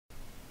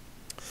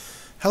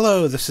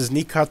Hello, this is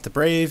Nekot the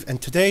Brave, and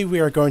today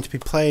we are going to be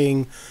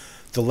playing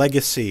The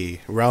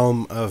Legacy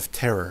Realm of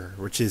Terror,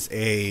 which is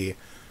a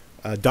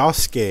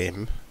DOS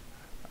game.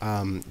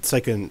 It's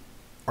like an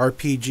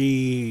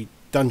RPG,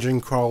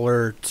 dungeon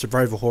crawler,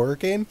 survival horror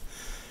game.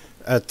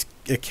 It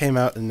came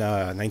out in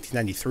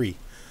 1993,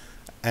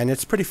 and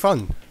it's pretty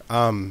fun.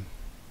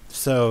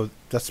 So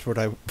that's what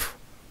I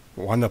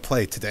want to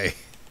play today.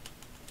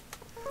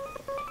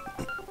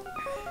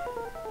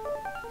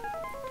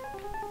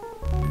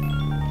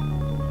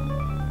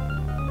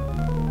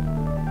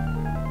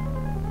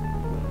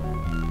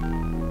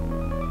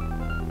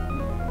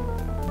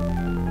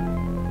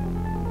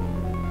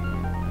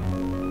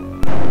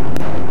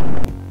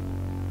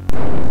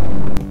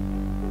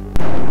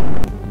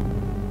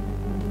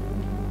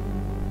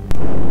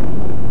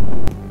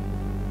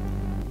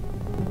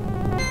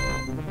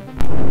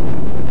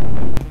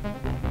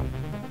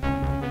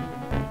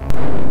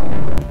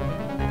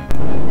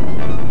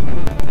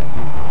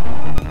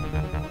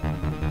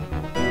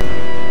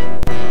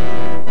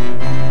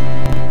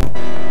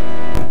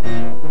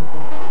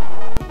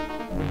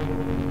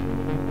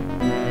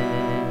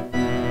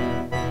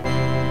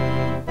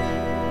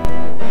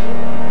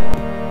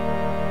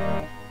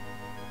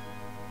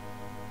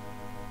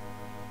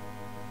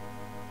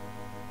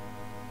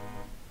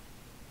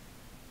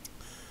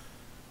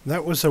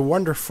 That was a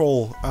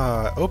wonderful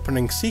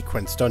opening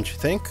sequence, don't you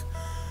think?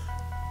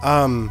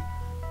 Yeah,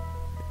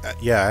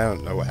 I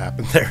don't know what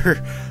happened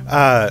there.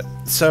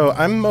 So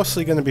I'm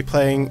mostly going to be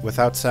playing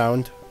without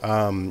sound.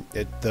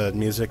 The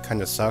music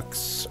kind of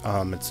sucks.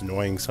 It's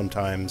annoying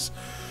sometimes.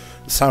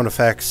 The sound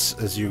effects,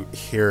 as you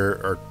hear,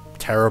 are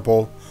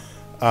terrible.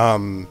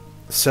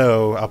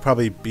 So I'll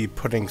probably be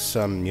putting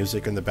some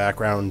music in the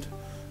background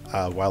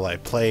while I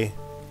play.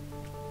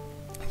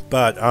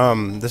 But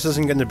this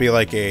isn't going to be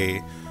like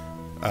a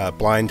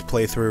blind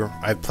playthrough.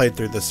 I played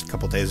through this a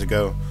couple days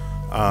ago,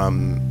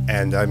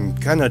 and I'm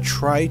gonna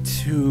try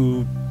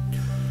to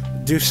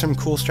do some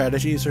cool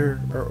strategies or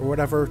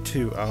whatever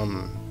to I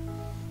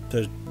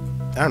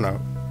don't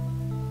know.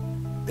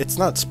 It's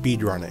not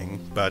speed running,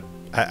 but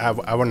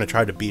I want to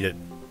try to beat it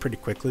pretty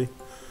quickly.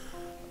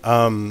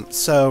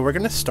 So we're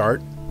gonna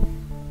start.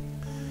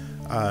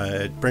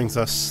 It brings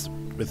us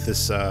with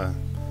this a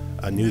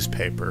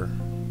newspaper,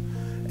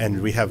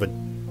 and we have a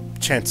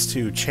chance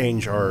to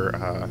change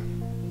our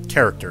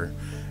character,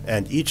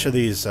 and each of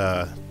these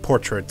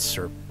portraits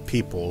or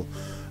people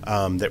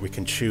that we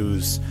can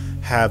choose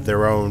have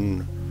their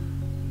own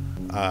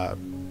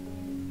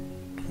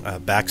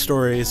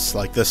backstories.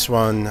 Like this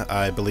one,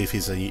 I believe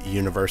he's a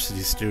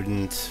university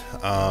student,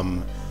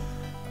 and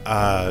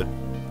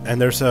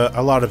there's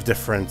a lot of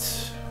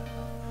different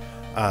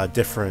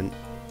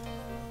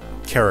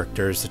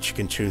characters that you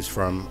can choose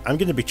from. I'm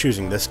going to be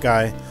choosing this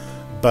guy,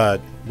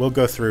 but we'll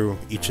go through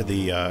each of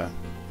the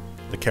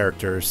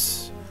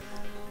characters.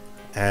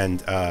 And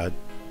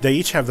they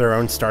each have their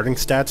own starting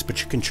stats,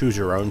 but you can choose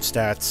your own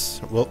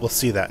stats. We'll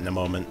see that in a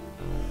moment.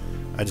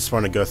 I just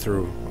want to go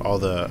through all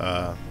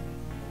the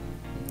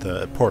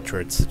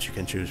portraits that you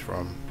can choose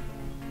from.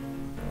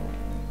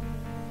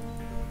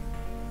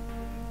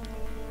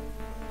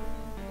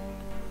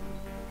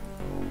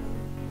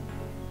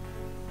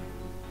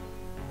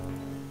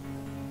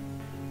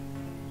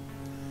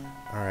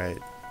 Alright,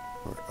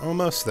 we're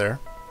almost there.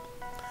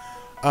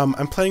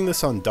 I'm playing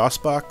this on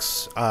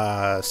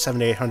DOSBox,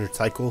 7800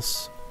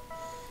 cycles,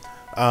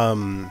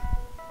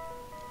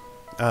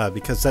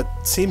 because that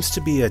seems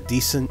to be a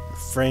decent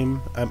frame,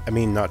 I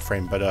mean not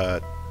frame,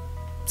 but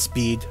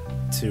speed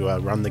to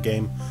run the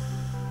game.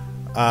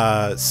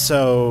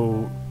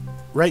 So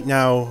right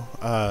now,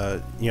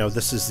 you know,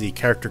 this is the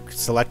character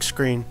select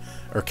screen,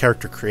 or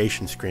character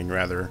creation screen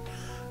rather.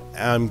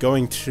 I'm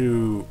going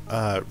to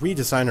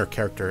redesign our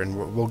character,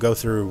 and we'll go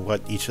through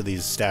what each of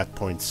these stat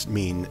points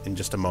mean in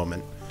just a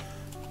moment.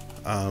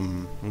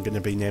 I'm going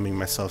to be naming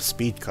myself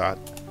Speedcot.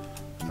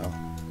 Oh.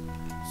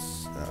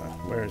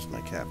 Where's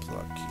my caps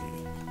lock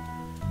key?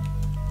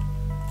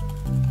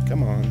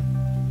 Come on.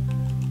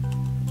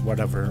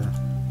 Whatever.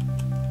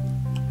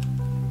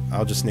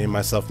 I'll just name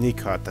myself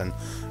Nekot then.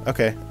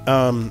 Okay,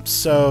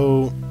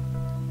 so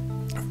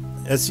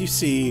as you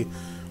see,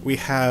 we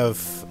have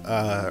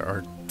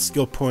our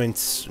skill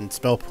points and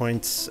spell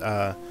points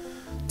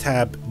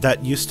tab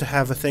that used to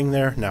have a thing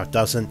there. Now it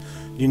doesn't.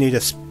 You need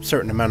a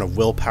certain amount of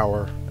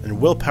willpower, and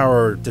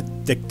willpower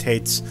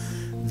dictates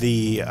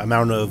the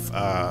amount of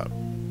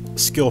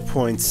skill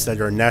points that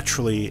are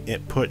naturally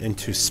put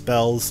into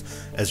spells,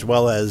 as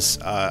well as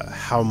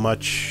how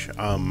much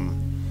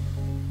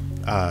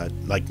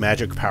like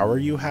magic power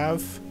you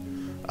have.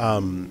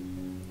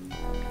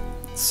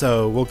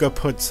 So we'll go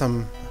put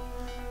some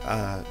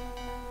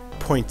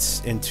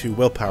points into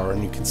willpower,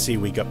 and you can see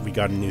we got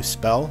a new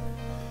spell,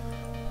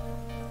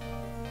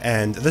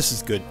 and this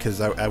is good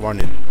because I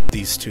wanted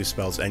these two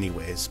spells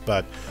anyways.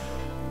 But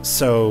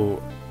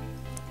so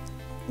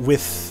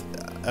with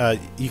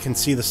you can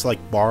see this like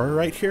bar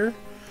right here.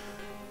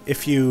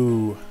 If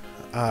you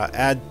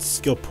add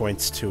skill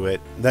points to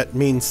it, that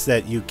means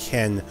that you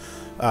can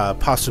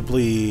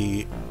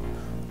possibly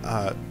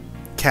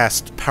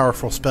cast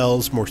powerful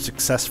spells more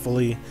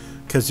successfully,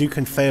 because you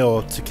can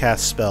fail to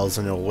cast spells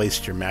and it'll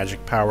waste your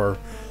magic power,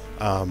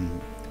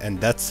 and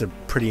that's a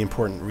pretty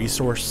important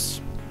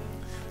resource.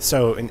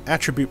 So in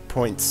attribute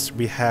points,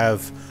 we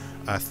have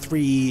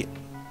 3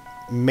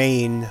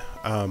 main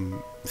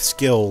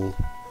skill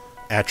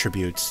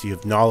attributes. You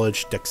have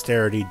knowledge,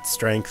 dexterity,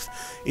 strength.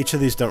 Each of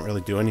these don't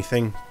really do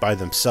anything by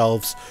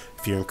themselves.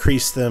 If you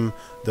increase them,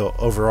 they'll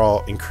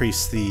overall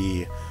increase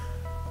the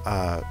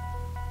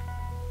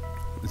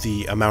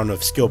amount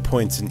of skill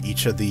points in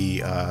each of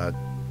the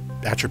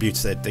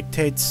attributes that it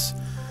dictates.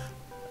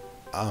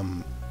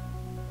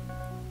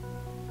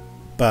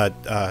 But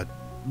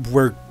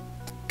we're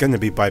going to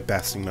be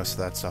bypassing most of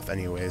that stuff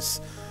anyways.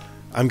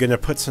 I'm going to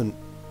put some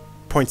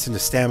points into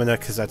stamina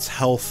because that's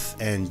health,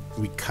 and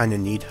we kind of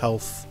need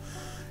health.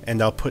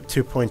 And I'll put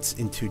 2 points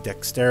into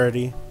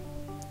dexterity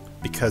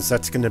because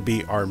that's going to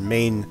be our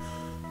main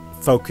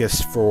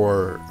focus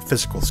for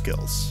physical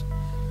skills.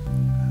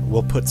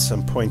 We'll put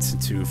some points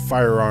into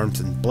firearms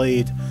and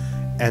blade,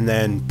 and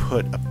then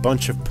put a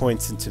bunch of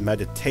points into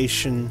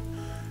meditation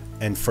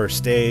and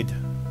first aid.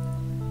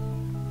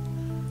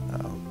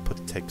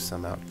 Take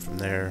some out from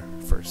there.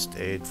 First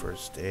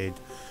aid,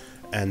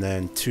 and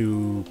then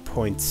 2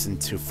 points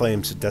into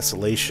flames of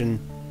desolation.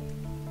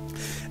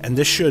 And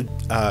this should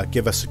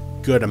give us a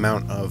good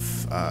amount of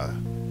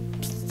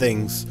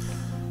things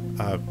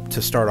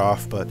to start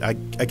off, but I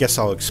guess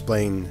I'll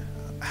explain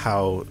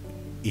how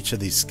each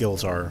of these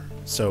skills are.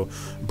 So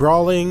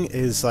brawling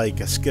is like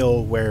a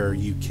skill where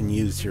you can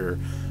use your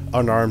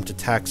unarmed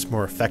attacks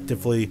more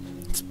effectively.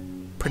 It's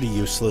pretty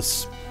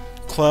useless.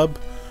 Club,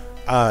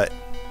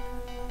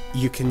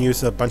 you can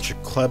use a bunch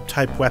of club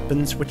type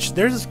weapons, which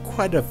there's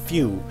quite a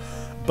few,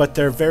 but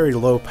they're very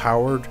low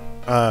powered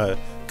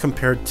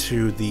compared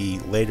to the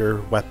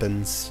later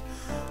weapons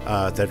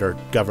that are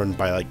governed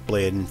by like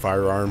blade and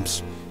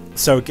firearms.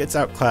 So it gets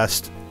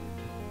outclassed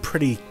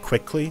pretty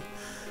quickly.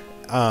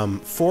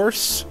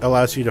 Force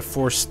allows you to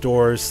force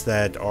doors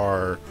that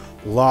are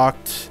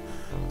locked.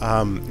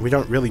 We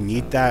don't really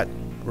need that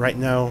right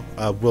now.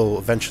 We'll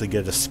eventually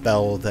get a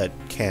spell that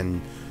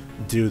can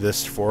do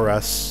this for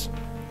us.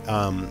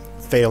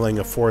 Failing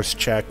a force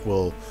check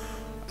will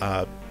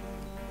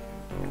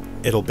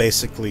it'll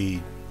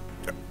basically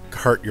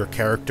hurt your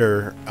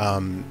character,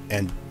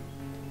 and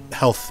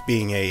health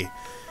being a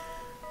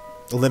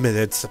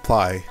limited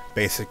supply,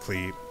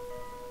 basically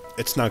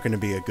it's not going to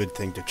be a good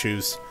thing to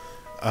choose.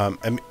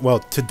 Well,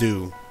 to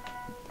do,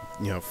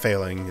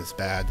 failing is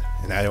bad,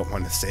 and I don't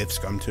want to save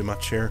scum too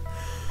much here.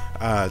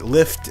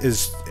 Lift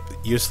is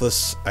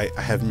useless. I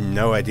have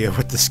no idea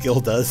what the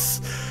skill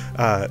does,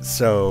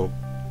 so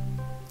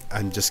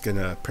I'm just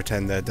gonna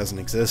pretend that it doesn't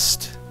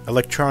exist.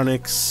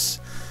 Electronics,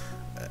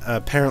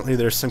 apparently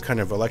there's some kind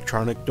of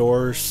electronic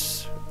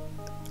doors.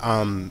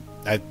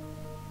 I've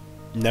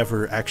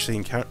never actually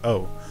encountered...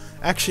 Oh,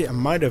 actually I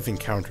might have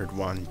encountered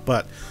one,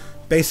 but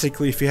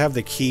basically if you have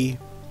the key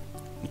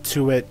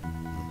to it,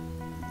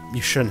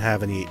 you shouldn't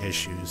have any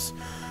issues.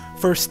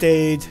 First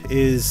aid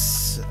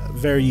is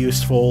very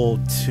useful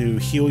to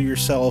heal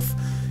yourself.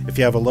 If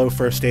you have a low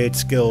first aid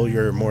skill,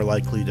 you're more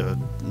likely to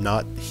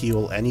not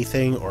heal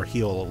anything or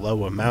heal a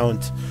low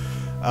amount.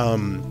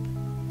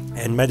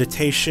 And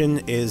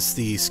meditation is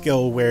the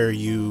skill where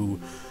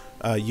you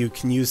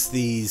can use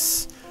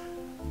these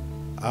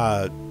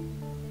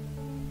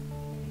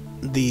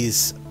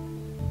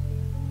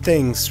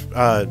things,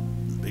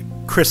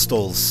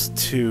 crystals,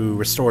 to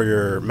restore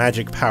your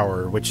magic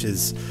power, which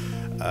is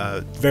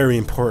very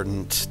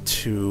important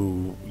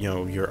to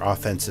your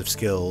offensive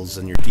skills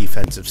and your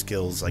defensive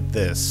skills like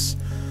this.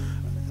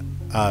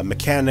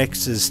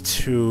 Mechanics is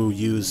to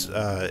use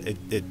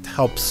it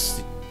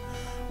helps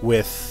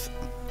with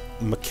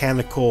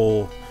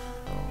mechanical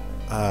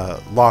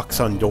locks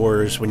on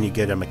doors. When you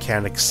get a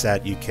mechanics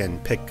set, you can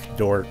pick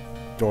door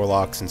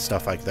locks and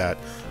stuff like that,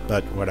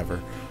 but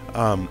whatever.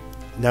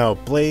 Now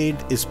blade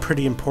is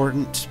pretty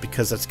important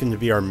because that's going to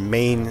be our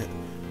main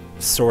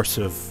source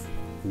of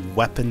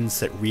weapons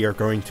that we are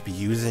going to be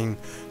using.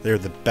 They're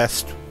the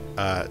best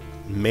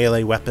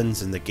melee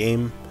weapons in the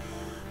game,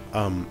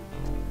 and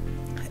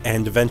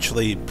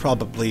eventually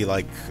probably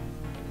like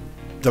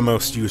the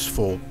most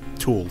useful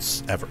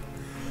tools ever.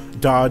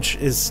 Dodge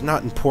is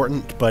not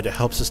important, but it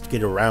helps us to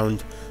get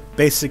around.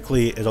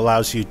 Basically it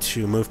allows you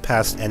to move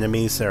past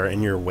enemies that are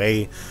in your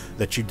way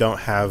that you don't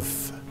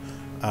have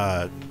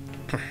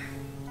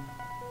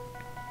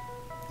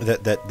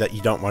that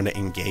you don't want to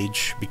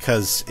engage,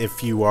 because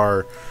if you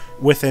are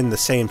within the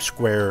same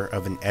square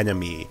of an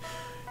enemy,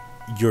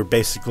 you're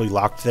basically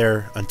locked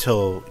there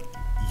until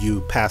you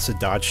pass a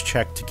dodge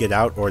check to get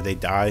out, or they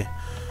die.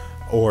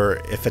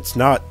 Or if it's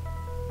not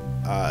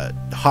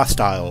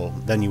hostile,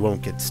 then you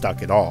won't get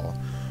stuck at all.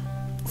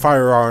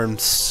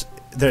 Firearms,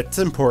 that's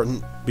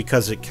important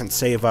because it can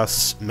save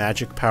us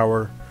magic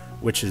power,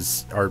 which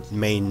is our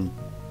main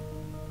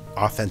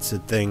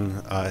offensive thing,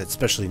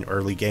 especially in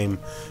early game,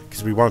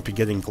 because we won't be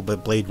getting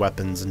blade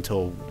weapons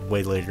until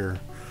way later.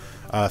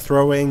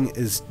 Throwing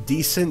is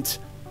decent.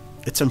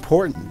 It's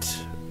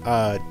important.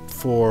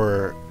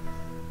 for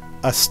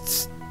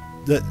us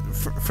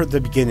for the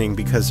beginning,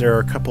 because there are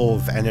a couple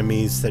of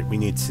enemies that we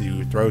need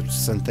to throw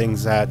some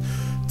things at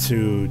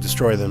to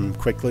destroy them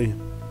quickly.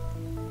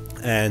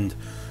 And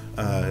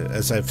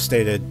as I've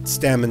stated,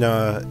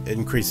 stamina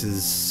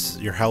increases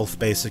your health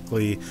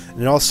basically,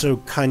 and it also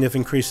kind of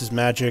increases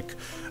magic.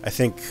 I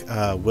think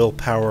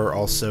willpower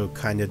also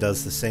kind of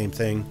does the same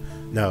thing.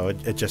 No,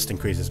 it just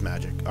increases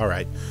magic.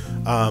 Alright.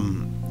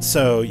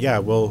 So yeah,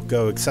 we'll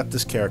go accept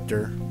this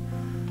character.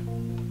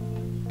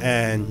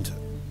 And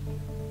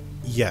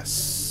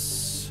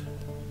yes.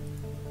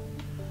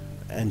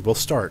 And we'll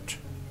start.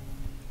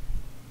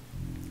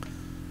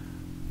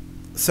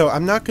 So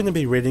I'm not going to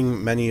be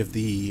reading many of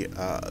the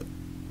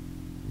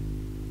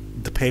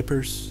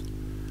papers.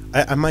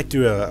 I might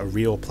do a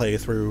real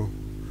playthrough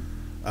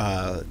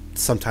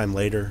sometime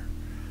later,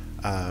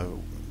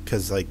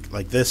 because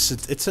like this,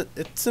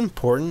 it's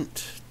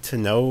important to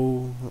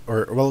know,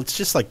 or well, it's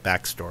just like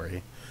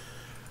backstory.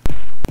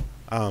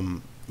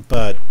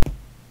 But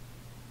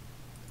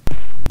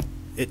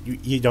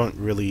you don't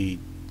really,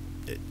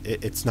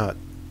 it's not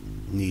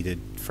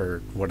needed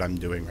for what I'm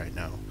doing right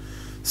now.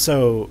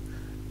 So,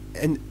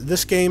 and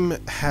this game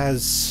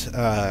has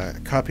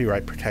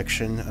copyright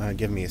protection.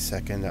 Give me a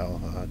second,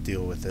 I'll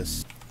deal with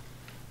this.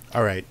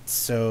 Alright,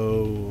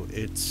 so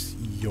it's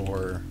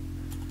your...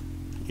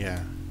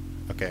 yeah,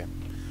 okay.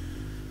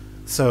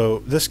 So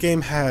this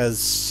game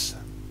has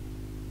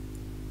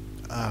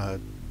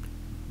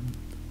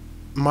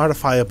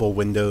modifiable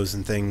windows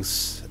and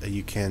things.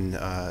 You can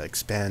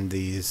expand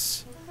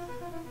these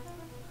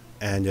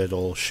and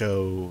it'll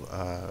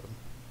show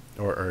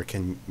or it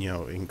can, you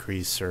know,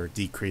 increase or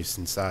decrease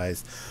in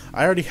size.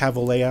 I already have a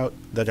layout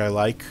that I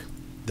like,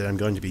 that I'm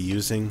going to be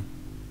using.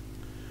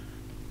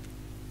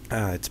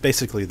 It's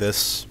basically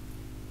this.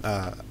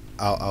 I'll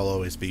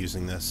always be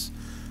using this.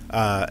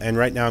 And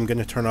right now I'm going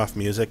to turn off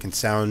music and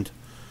sound,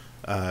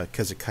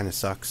 because it kind of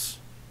sucks.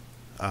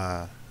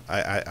 I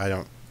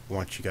don't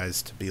want you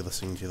guys to be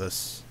listening to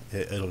this.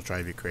 It'll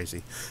drive you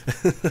crazy.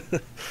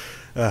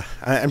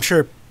 I'm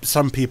sure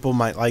some people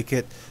might like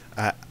it.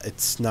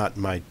 It's not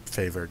my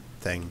favorite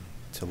thing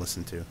to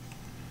listen to.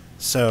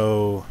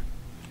 So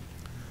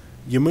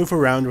you move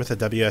around with the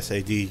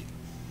WSAD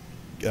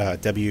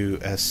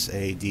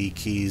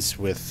keys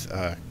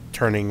with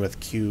turning with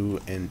Q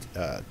and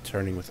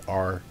turning with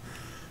R.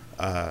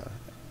 I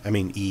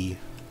mean E.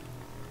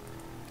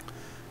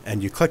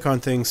 And you click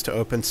on things to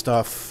open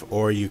stuff,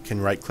 or you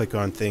can right click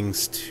on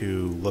things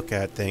to look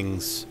at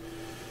things,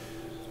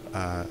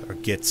 or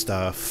get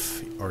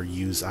stuff, or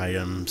use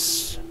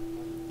items.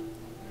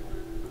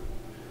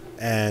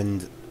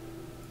 And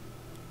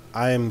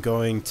I am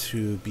going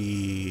to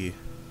be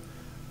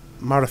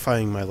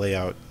modifying my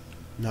layout,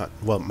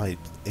 my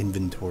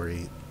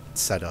inventory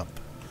setup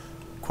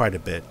quite a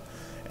bit.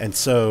 And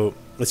so,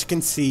 as you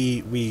can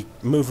see, we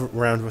move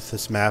around with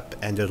this map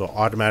and it'll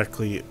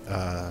automatically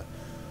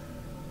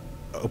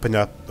open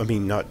up,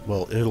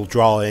 it'll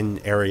draw in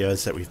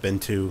areas that we've been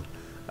to.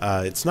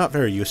 It's not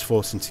very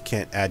useful since you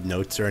can't add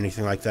notes or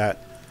anything like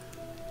that.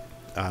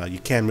 You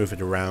can move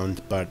it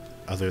around, but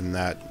other than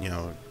that, you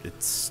know,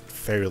 it's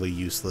fairly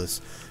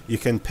useless. You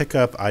can pick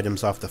up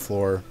items off the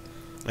floor.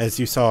 As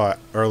you saw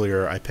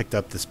earlier, I picked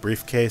up this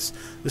briefcase.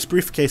 This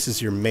briefcase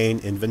is your main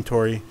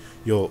inventory.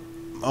 You'll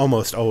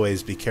almost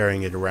always be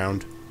carrying it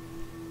around.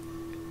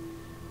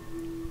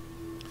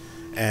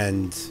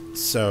 And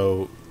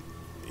so,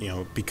 you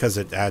know, because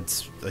it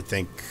adds, I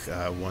think,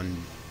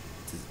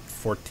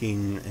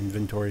 14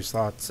 inventory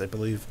slots, I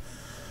believe,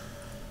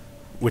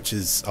 which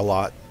is a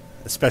lot,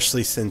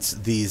 especially since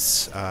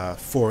these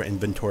 4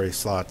 inventory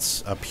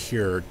slots up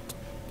here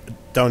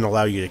don't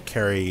allow you to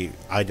carry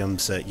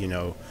items that, you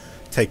know,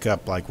 take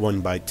up like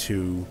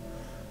 1x2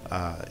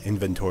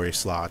 inventory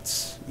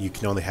slots. You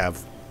can only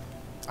have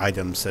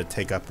items that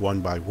take up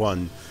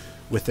 1x1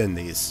 within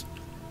these.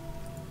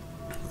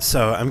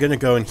 So I'm going to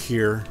go in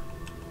here,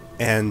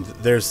 and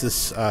there's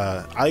this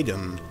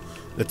item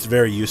that's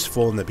very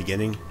useful in the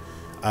beginning.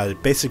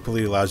 It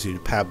basically allows you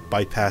to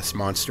bypass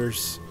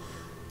monsters,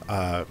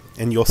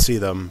 and you'll see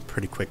them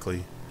pretty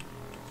quickly.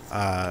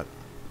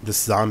 This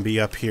zombie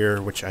up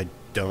here, which I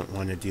don't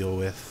want to deal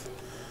with,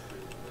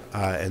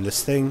 and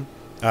this thing.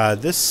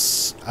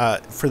 This,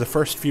 for the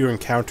first few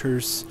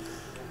encounters...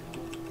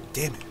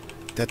 Damn it.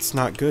 That's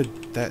not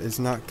good. That is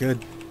not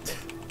good.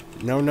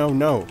 No, no,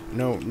 no.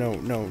 No, no,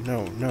 no,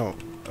 no, no.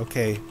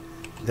 Okay.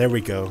 There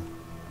we go.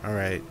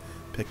 Alright.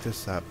 Pick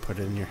this up. Put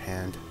it in your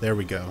hand. There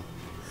we go.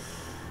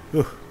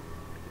 Whew.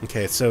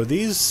 Okay, so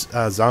these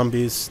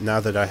zombies, now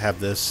that I have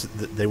this,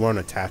 they won't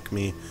attack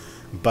me,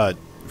 but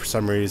for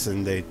some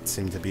reason they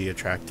seem to be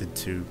attracted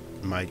to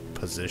my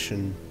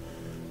position.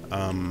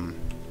 Let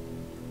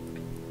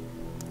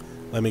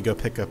me go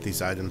pick up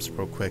these items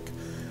real quick.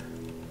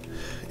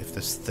 If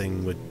this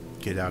thing would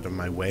get out of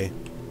my way.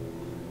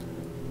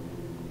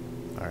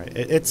 Alright,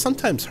 it's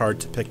sometimes hard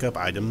to pick up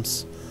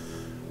items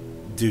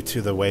due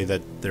to the way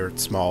that they're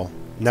small.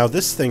 Now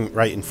this thing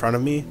right in front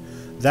of me,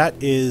 that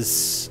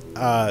is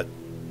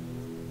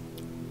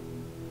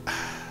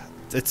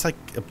it's like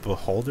a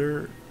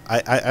beholder.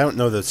 I don't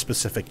know the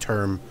specific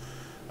term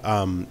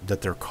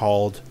that they're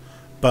called,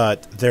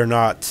 but they're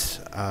not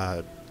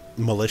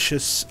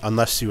malicious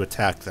unless you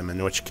attack them,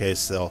 in which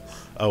case they'll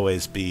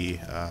always be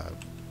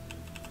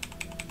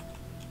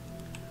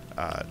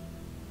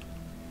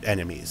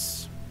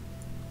enemies.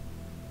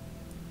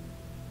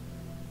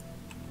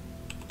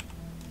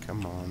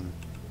 Come on.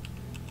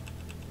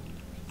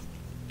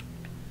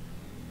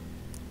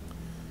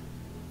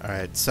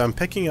 Alright, so I'm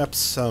picking up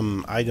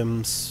some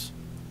items.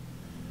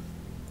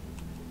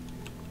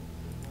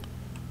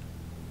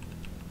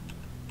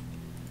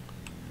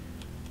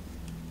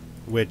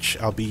 Which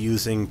I'll be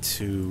using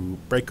to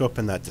break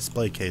open that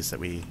display case that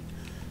we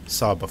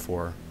saw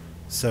before.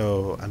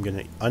 So I'm going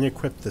to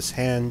unequip this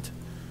hand.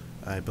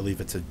 I believe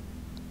it's a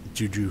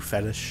juju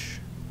fetish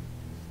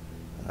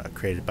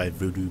created by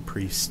voodoo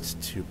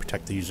priest to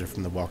protect the user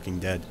from the Walking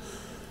Dead.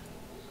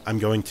 I'm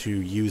going to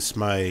use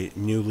my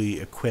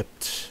newly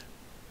equipped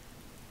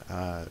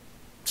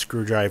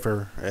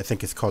screwdriver, I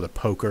think it's called a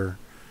poker,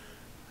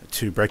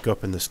 to break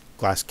open this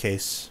glass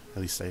case.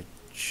 At least I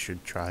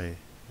should try.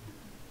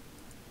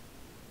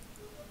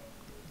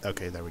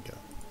 Okay, there we go.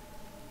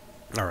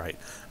 Alright,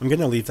 I'm going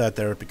to leave that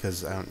there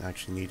because I don't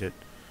actually need it.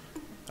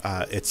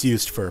 It's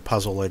used for a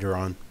puzzle later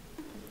on.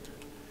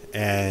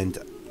 And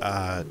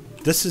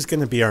this is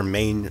going to be our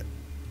main,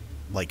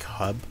 like,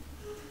 hub.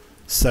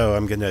 So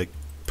I'm going to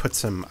put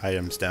some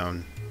items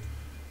down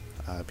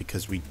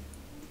because we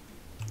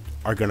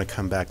are going to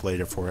come back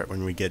later for it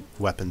when we get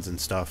weapons and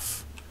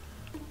stuff.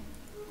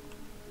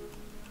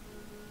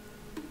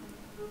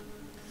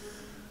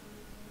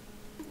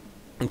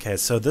 Okay,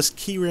 so this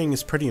key ring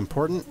is pretty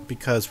important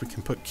because we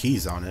can put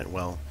keys on it,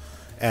 well,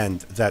 and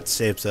that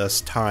saves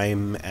us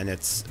time, and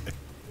it's a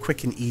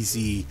quick and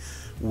easy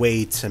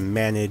way to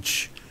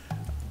manage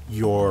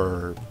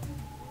your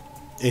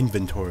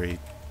inventory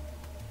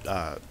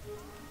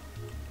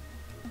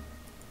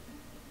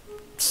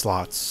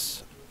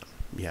slots.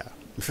 Yeah,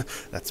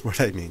 that's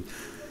what I mean.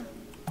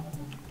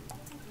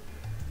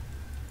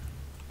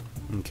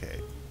 Okay,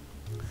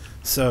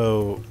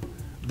 so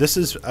this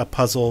is a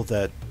puzzle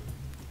that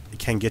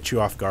can get you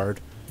off guard.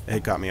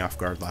 It got me off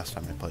guard last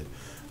time I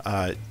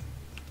played.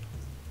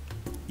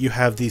 You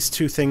have these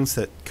two things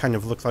that kind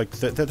of look like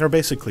they're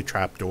basically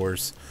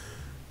trapdoors,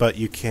 but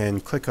you can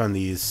click on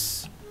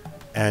these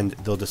and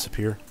they'll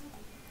disappear.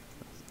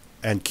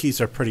 And keys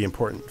are pretty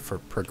important for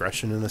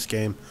progression in this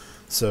game,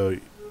 so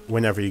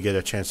whenever you get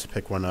a chance to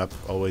pick one up,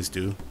 always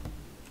do.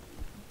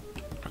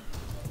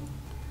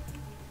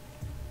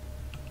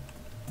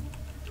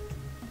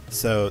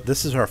 So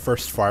this is our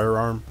first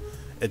firearm.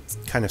 It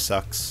kind of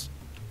sucks,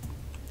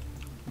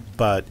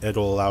 but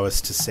it'll allow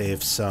us to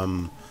save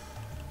some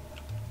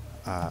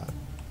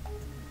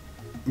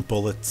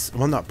bullets.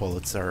 Well, not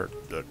bullets, are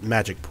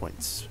magic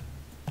points,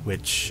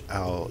 which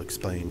I'll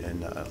explain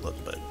in a little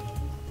bit.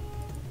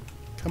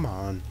 Come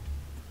on.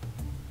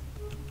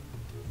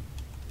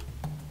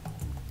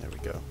 There we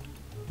go.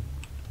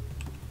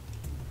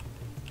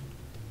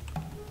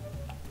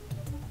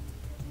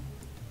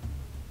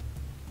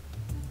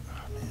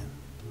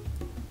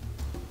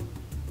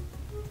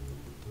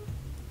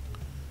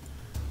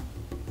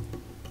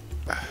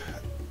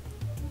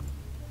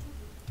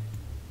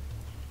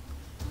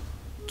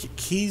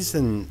 Keys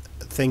and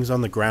things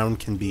on the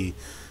ground can be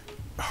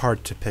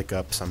hard to pick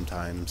up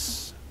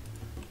sometimes.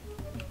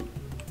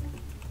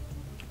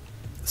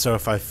 So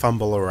if I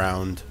fumble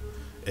around,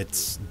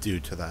 it's due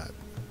to that.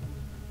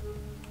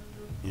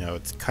 You know,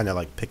 it's kind of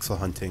like pixel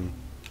hunting,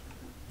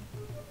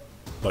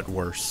 but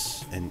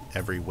worse in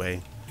every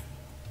way.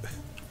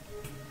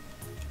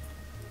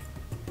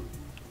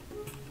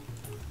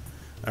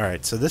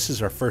 Alright, so this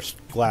is our first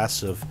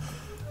glass of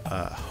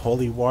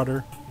holy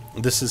water.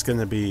 This is going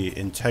to be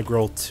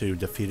integral to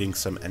defeating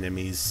some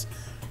enemies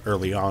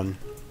early on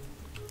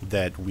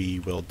that we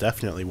will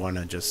definitely want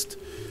to just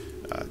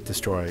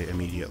destroy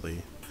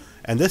immediately.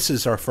 And this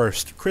is our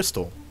first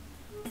crystal.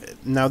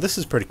 Now this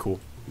is pretty cool.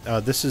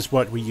 This is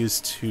what we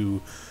use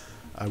to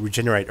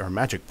regenerate our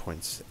magic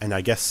points. And I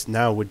guess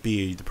now would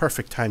be the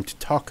perfect time to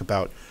talk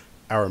about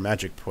our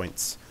magic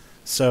points.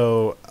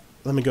 So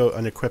let me go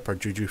unequip our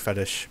Juju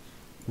Fetish.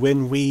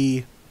 When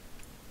we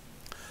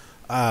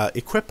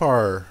equip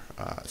our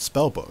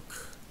spell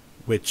book,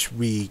 which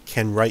we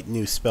can write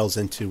new spells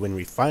into when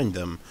we find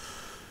them,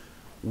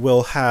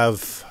 we'll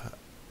have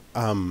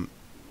and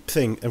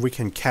we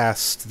can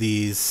cast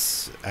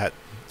these at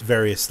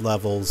various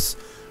levels.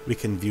 We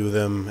can view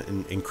them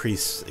and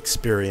increase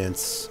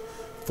experience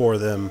for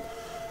them,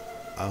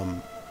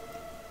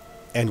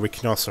 and we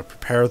can also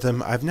prepare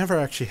them. I've never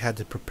actually had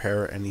to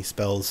prepare any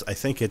spells. I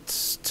think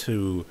it's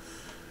to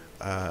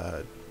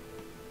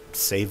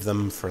save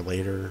them for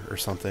later or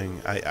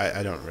something.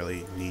 I don't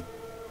really need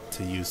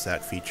to use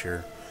that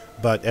feature,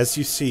 but as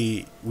you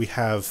see, we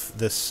have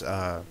this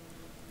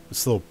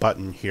this little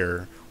button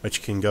here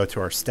which can go to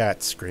our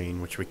stats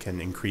screen, which we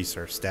can increase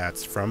our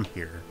stats from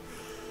here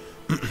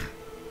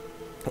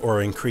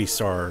or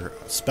increase our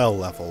spell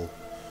level.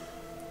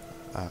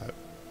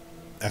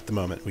 At the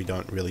moment we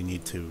don't really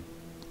need to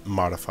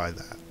modify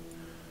that.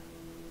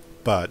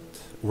 But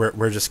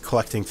we're just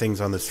collecting things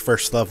on this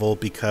first level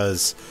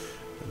because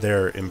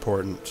they're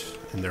important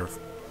and they're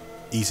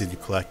easy to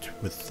collect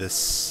with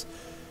this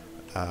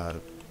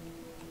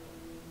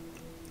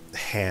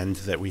hand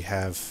that we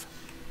have.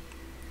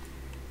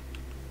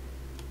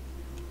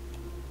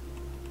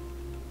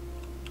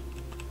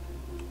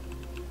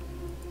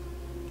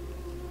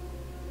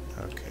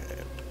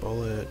 Okay,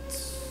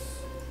 bullets.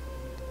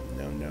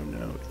 No.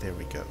 There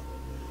we go.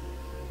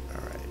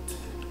 Alright.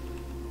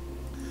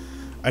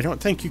 I don't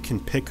think you can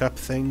pick up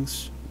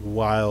things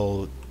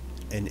while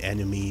an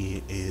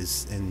enemy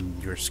is in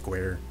your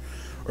square.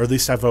 Or at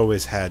least I've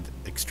always had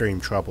extreme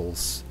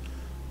troubles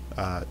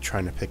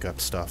trying to pick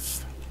up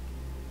stuff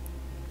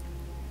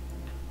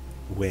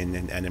when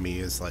an enemy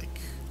is, like,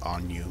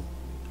 on you.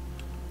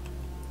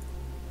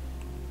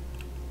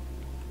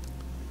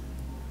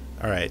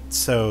 Alright,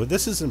 so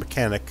this is a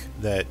mechanic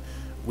that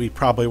we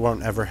probably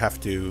won't ever have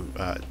to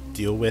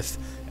deal with,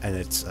 and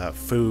it's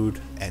food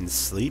and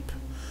sleep.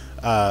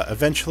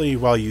 Eventually,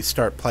 while you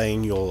start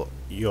playing,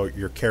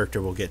 your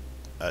character will get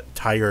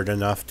tired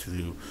enough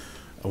to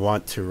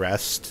want to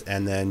rest,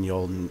 and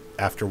then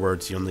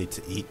afterwards you'll need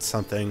to eat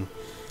something.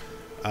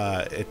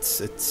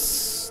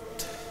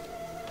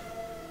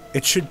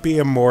 It should be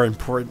a more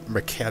important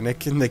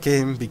mechanic in the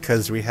game,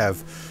 because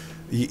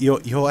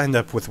you'll end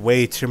up with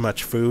way too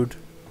much food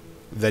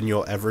than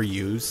you'll ever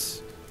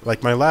use.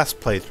 Like my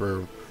last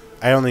playthrough,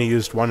 I only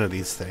used one of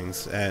these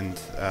things, and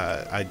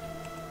I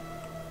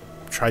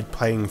tried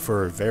playing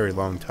for a very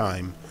long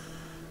time,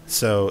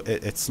 so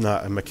it's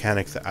not a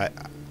mechanic that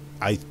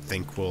I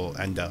think we'll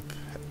end up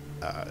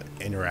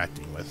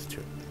interacting with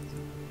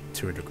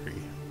to a degree.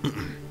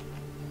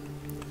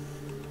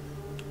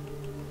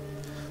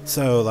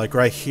 So, like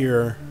right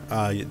here,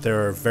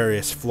 there are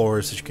various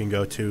floors that you can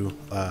go to.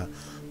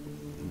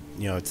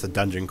 You know, it's a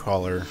dungeon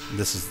crawler.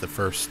 This is the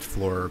first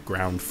floor,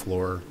 ground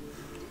floor.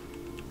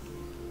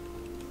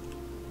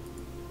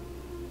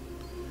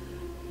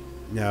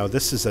 Now,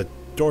 this is a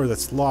door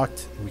that's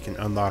locked. We can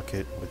unlock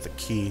it with the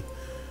key.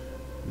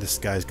 This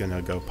guy's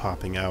gonna go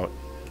popping out.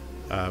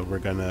 We're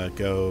gonna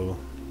go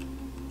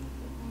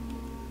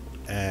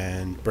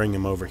and bring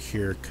him over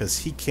here, because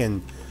he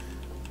can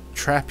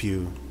trap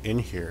you in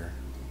here,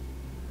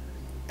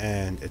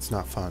 and it's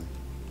not fun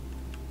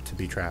to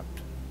be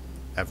trapped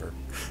ever.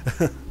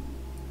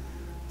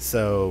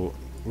 So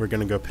we're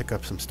gonna go pick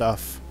up some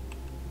stuff.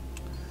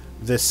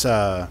 This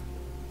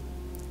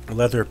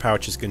leather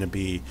pouch is gonna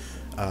be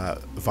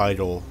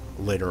vital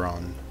later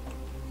on.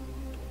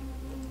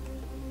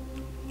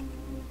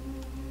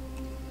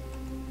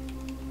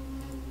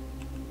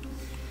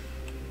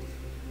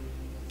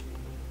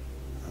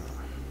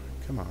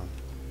 Come on.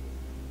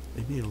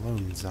 Leave me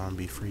alone,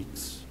 zombie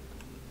freaks.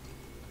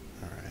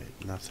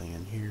 Alright, nothing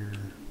in here.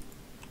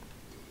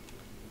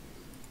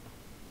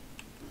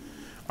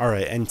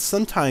 Alright, and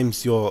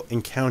sometimes you'll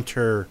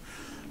encounter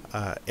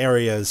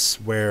areas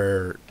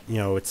where, you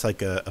know, it's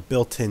like a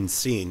built-in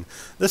scene.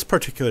 This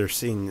particular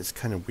scene is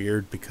kind of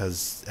weird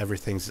because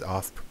everything's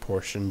off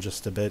proportion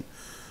just a bit.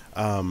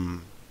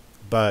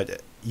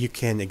 But you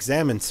can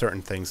examine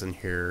certain things in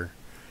here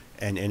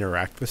and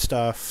interact with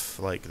stuff.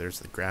 Like there's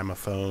the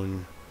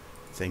gramophone.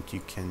 I think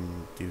you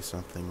can do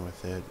something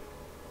with it,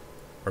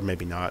 or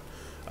maybe not.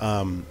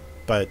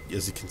 But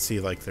as you can see,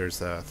 like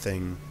there's a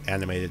thing,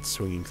 animated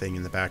swinging thing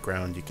in the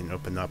background. You can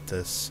open up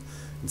this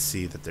and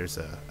see that there's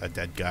a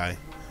dead guy,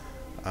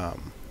 a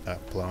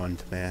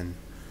blonde man.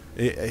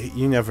 I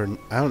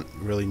don't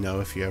really know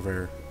if you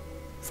ever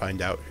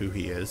find out who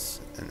he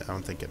is, and I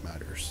don't think it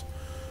matters.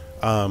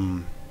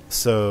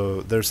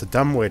 So there's a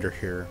dumbwaiter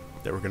here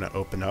that we're gonna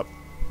open up.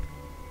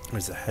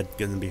 There's a head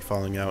gonna be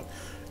falling out.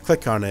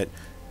 Click on it,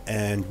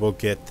 and we'll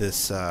get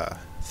this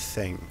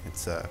thing.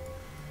 It's a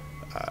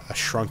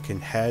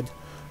shrunken head,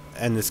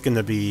 and it's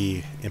gonna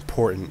be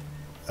important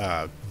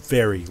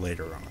very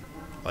later on.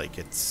 Like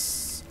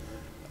it's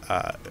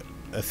a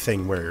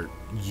thing where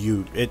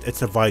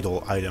it's a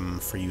vital item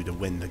for you to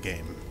win the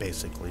game,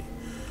 basically.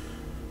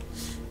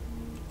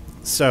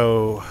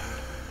 So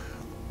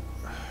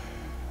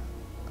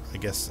I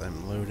guess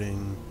I'm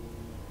loading.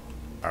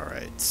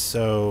 Alright,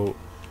 so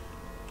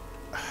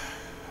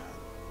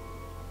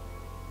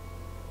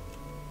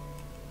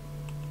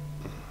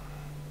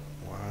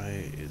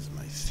why is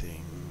my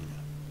thing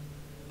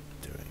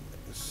doing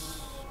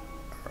this?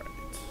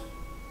 Alright.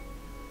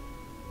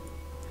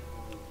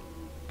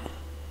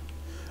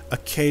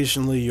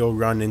 Occasionally you'll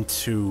run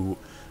into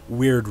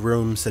weird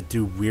rooms that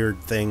do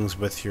weird things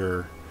with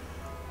your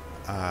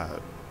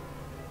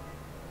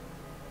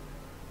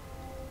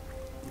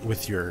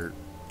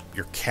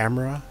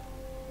camera,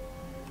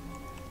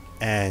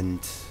 and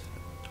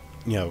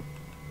you know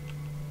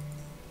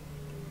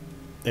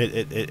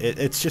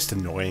it's just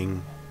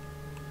annoying.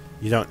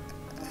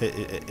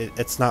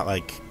 It's not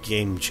like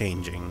game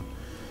changing.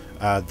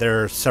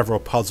 There are several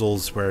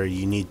puzzles where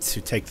you need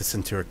to take this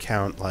into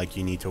account, like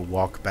you need to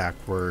walk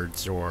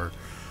backwards, or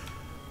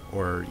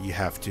you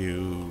have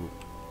to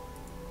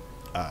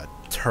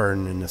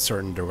turn in a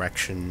certain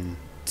direction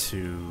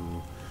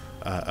to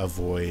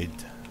avoid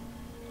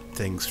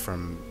things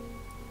from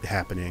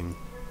happening.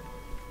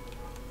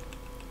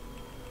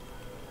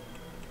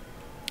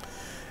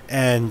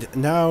 And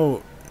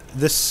now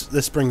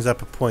this brings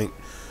up a point.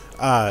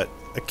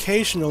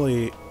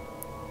 Occasionally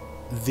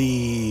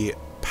the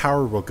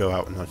power will go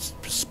out in a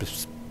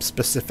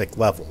specific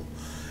level,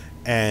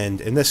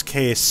 and in this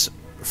case,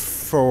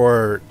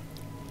 for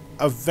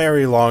a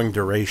very long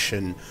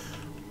duration,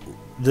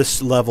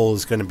 this level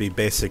is going to be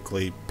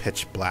basically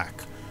pitch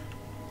black,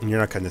 and you're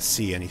not going to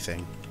see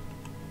anything.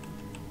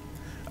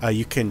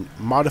 You can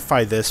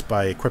modify this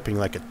by equipping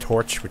like a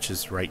torch, which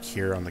is right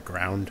here on the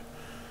ground,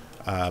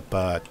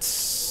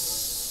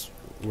 but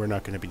we're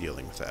not going to be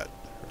dealing with that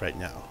right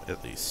now,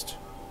 at least.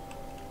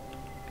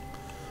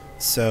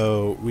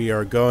 So we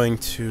are going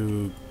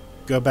to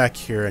go back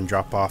here and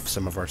drop off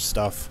some of our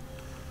stuff,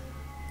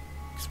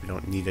 because we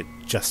don't need it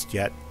just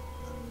yet.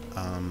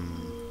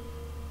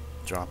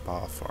 Drop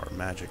off our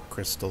magic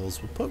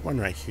crystals. We'll put one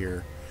right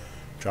here.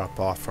 Drop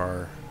off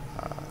our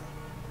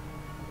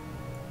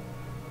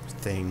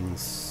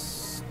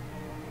things.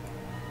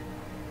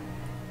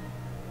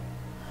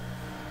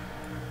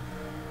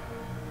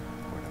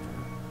 Whatever.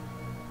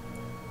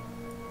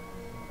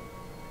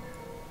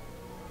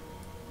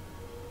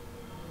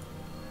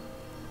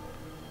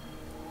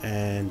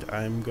 And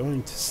I'm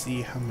going to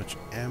see how much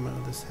ammo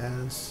this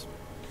has.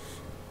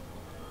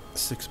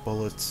 6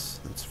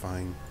 bullets, that's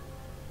fine.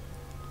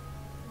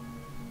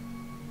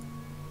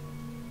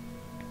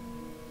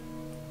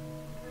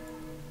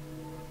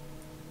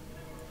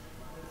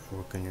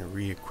 We're going to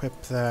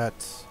re-equip that.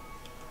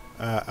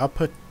 I'll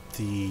put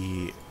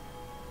the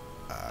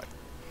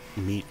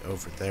meat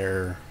over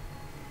there.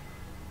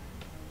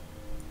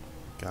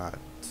 Got.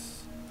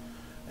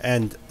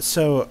 And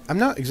so I'm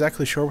not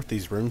exactly sure what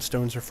these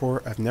runestones are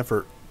for. I've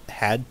never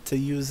had to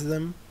use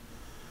them,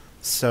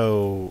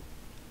 so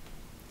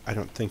I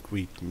don't think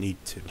we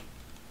need to.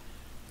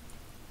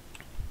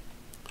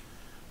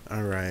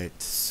 Alright,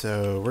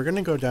 so we're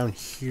gonna go down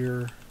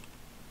here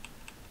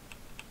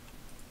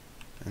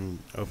and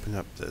open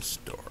up this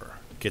door.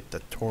 Get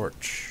the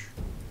torch.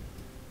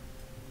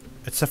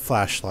 It's a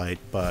flashlight,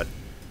 but,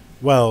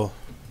 well,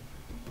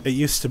 it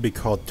used to be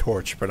called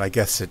torch, but I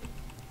guess it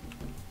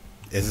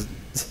isn't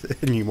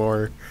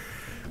anymore.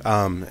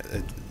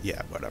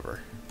 Yeah, whatever.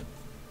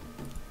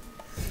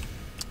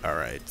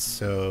 Alright,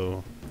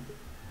 so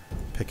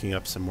picking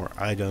up some more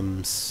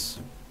items.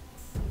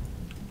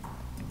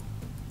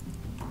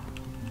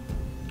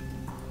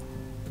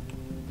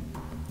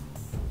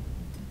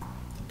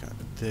 Got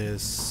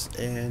this,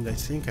 and I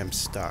think I'm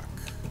stuck.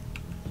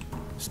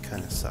 This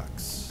kind of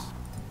sucks.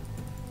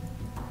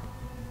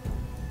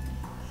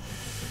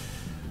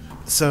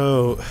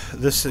 So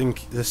this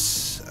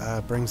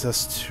brings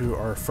us to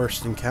our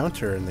first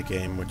encounter in the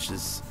game, which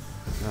is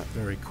not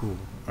very cool.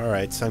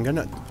 Alright, so I'm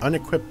gonna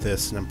unequip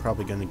this, and I'm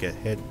probably gonna get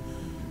hit.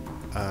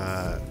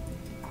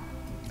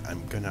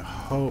 I'm gonna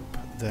hope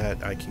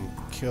that I can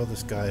kill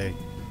this guy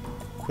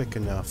quick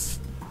enough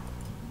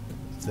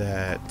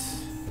that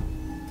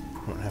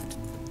I don't have to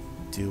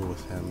deal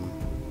with him.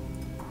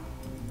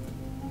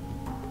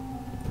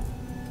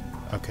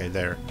 Okay,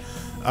 there.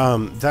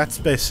 That's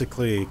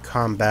basically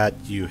combat.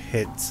 You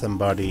hit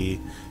somebody,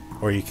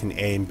 or you can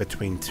aim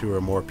between 2 or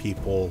more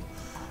people.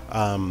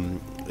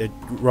 It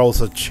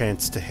rolls a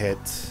chance to hit,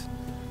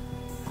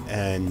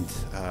 and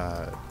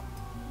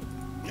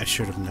I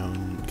should have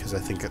known, because I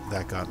think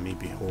that got me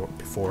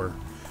before.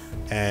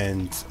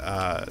 And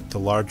the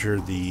larger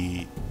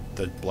the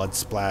blood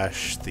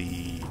splash,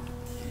 the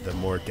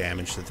more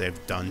damage that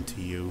they've done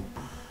to you.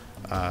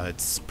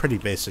 It's pretty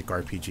basic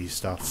RPG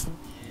stuff.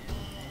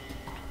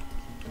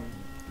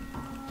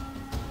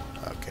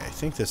 Okay, I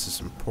think this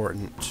is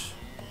important.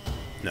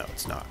 No,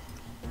 it's not.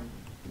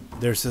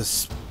 There's a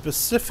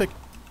specific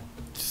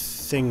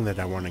thing that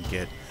I want to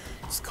get.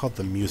 It's called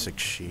the music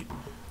sheet.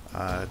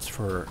 It's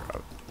for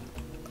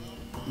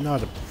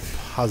not a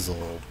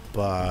puzzle,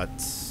 but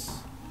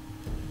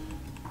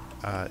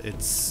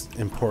it's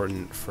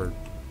important for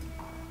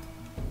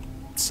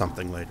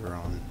something later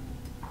on.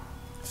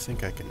 I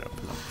think I can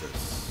open up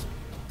this.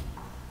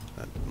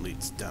 That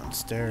leads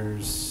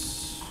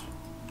downstairs.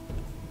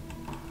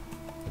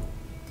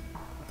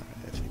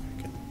 Alright, I think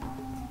I can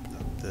open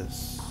up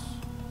this.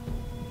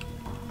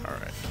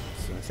 Alright,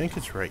 so I think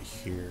it's right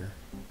here.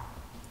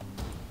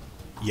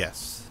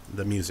 Yes,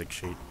 the music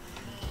sheet.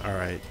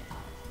 Alright.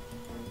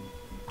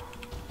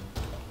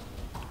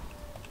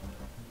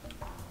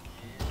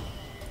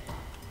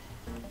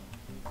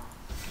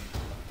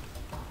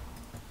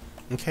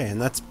 Okay,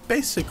 and that's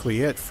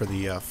basically it for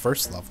the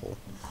first level.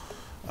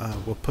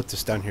 We'll put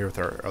this down here with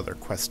our other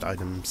quest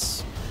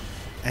items.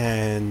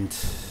 And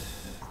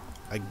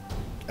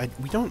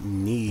we don't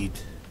need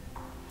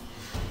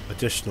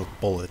additional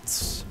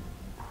bullets.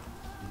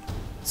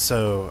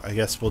 So I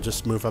guess we'll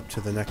just move up to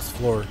the next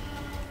floor.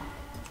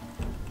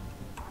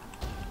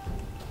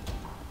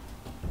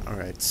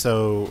 Alright,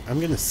 so I'm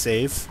gonna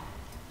save.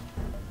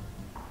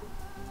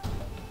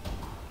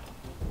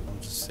 I'll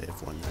just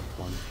save one.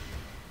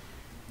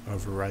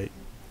 Overwrite.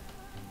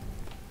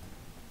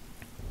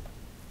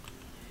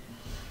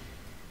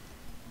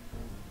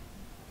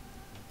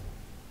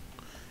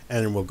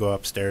 and we'll go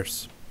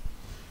upstairs.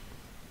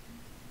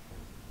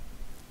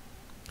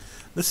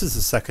 This is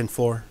the second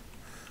floor.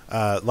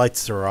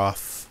 Lights are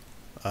off.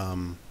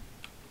 And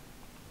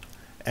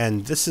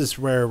this is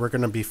where we're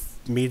going to be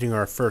meeting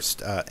our first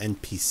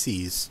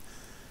NPCs.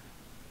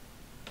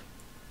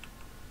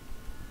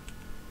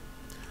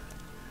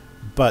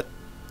 But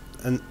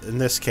in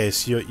this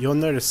case, you'll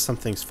notice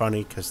something's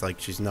funny because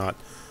like she's not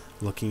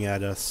looking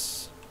at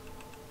us,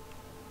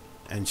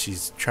 and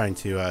she's trying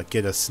to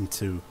get us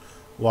into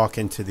walk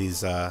into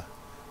these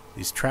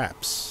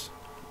traps.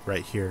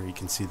 Right here, you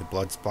can see the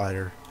blood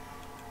splatter.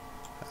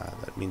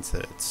 That means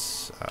that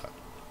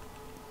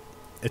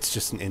it's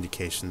just an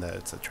indication that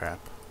it's a trap.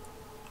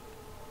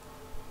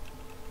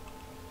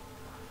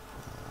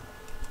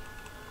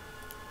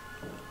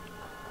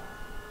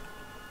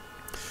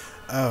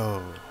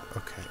 Oh,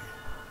 okay.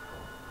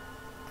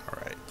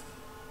 Alright.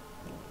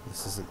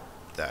 This isn't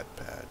that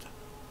bad.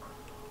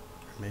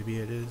 Or maybe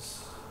it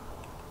is?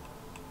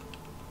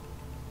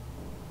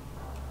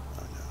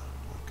 Oh no.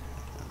 Okay,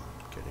 I'm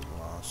getting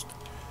lost.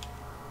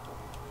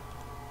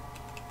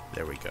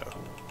 There we go.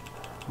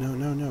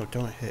 No,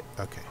 don't hit.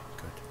 Okay,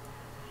 good.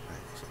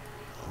 Right, is it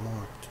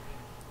unlocked?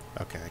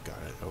 Okay, I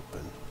got it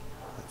open.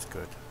 That's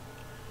good.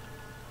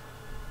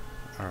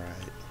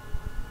 Alright.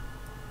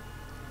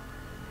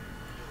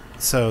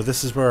 So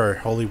this is where our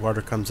holy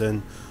water comes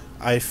in.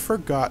 I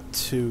forgot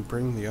to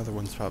bring the other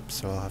ones up,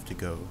 so I'll have to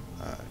go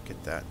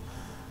get that.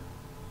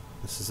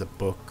 This is a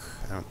book.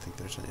 I don't think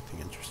there's anything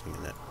interesting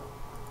in it.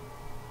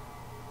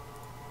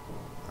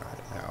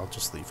 Alright, I'll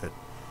just leave it.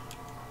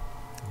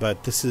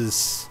 But this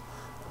is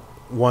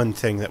one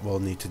thing that we'll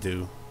need to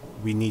do.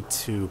 We need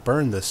to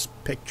burn this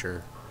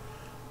picture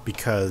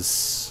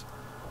because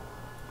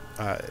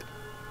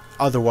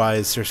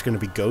otherwise there's going to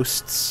be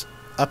ghosts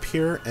up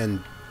here,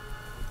 and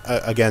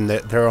again,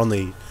 they're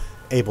only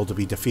able to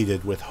be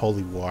defeated with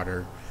holy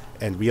water,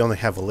 and we only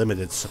have a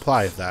limited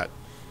supply of that.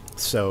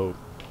 So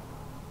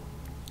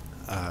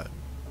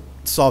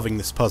solving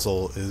this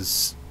puzzle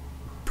is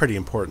pretty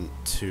important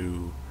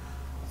to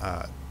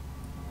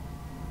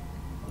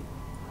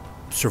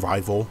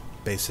survival,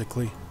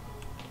 basically.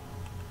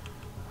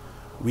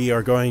 We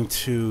are going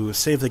to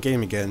save the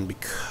game again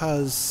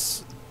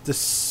because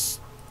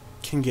this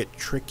can get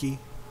tricky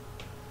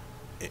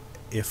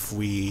if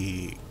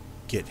we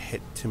get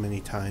hit too many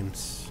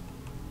times.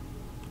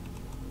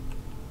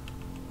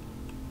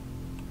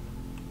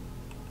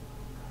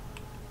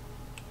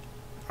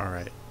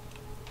 Alright.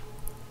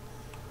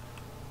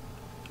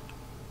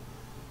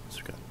 So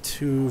we've got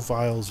 2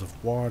 vials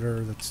of water.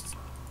 That's the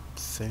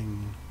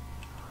thing.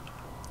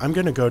 I'm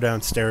going to go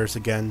downstairs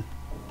again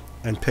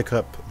and pick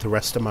up the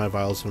rest of my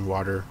vials of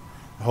water,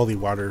 holy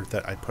water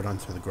that I put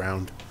onto the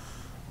ground.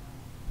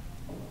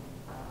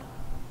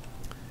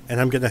 And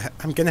I'm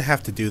gonna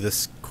have to do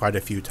this quite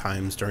a few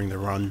times during the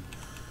run,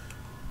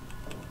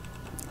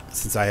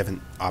 since I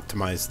haven't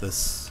optimized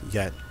this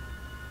yet.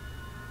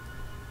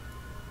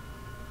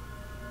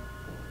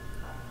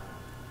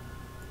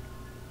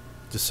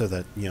 Just so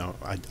that, you know,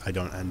 I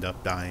don't end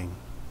up dying.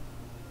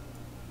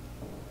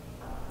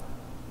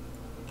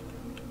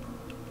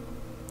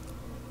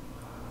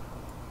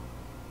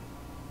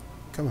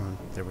 Come on,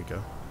 there we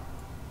go.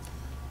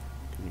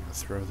 Can you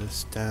throw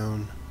this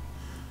down?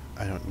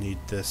 I don't need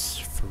this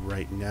for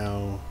right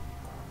now.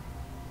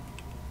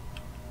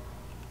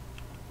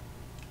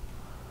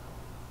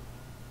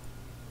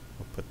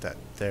 We'll put that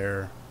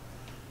there.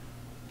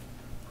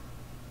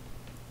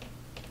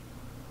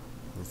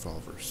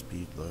 Revolver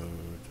speed load.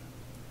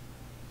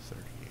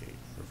 38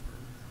 reverb.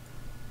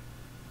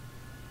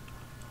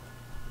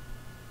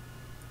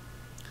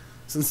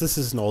 Since this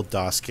is an old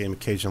DOS game,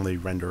 occasionally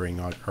rendering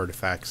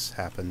artifacts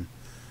happen,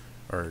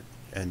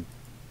 and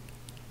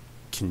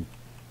can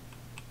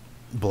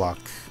block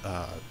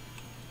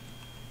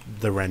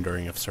the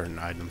rendering of certain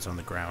items on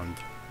the ground.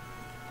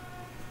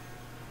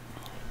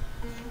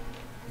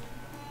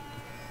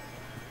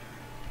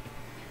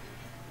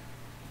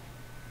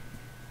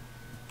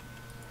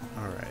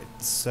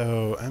 Alright,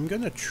 so I'm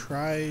gonna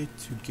try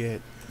to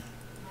get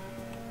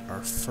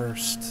our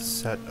first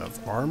set of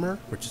armor,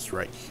 which is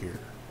right here.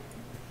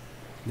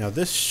 Now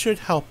this should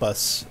help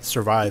us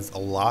survive a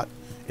lot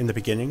in the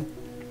beginning.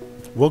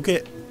 We'll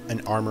get an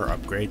armor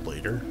upgrade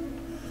later.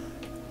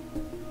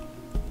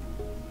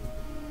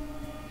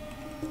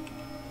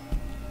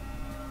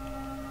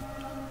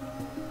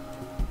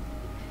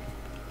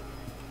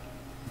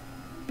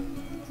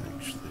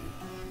 Actually,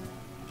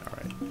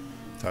 alright.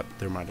 Thought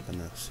there might have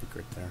been a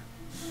secret there.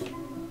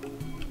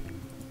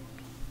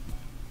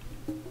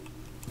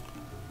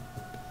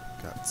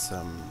 Got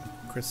some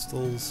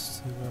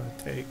crystals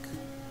to take.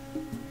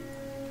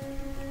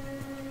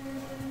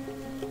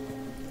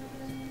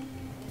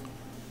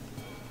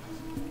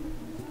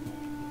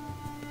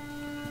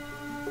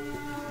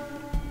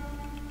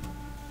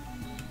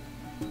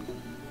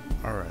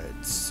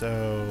 Alright,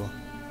 so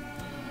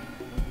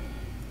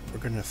we're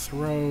gonna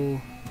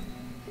throw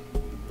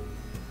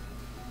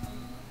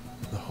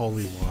the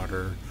holy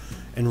water,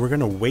 and we're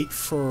gonna wait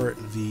for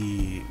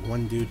the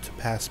one dude to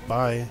pass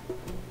by.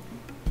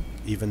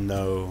 even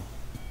though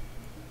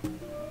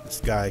this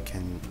guy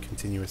can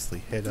continuously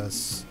hit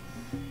us,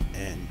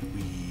 and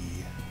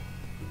we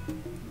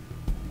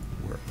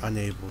were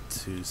unable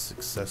to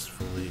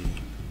successfully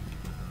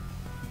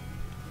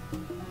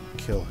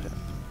kill him.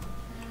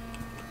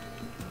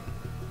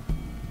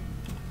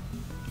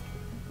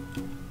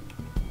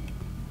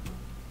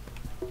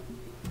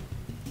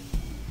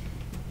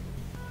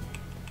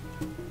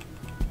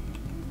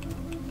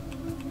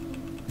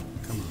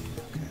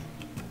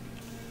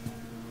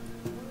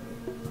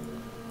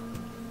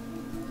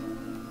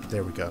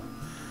 There we go.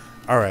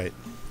 Alright.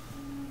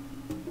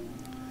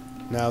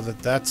 Now that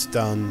that's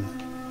done,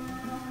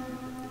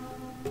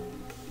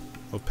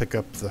 we'll pick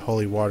up the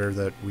holy water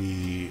that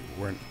we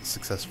weren't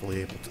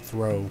successfully able to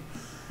throw,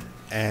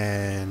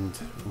 and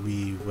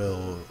we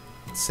will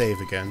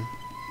save again.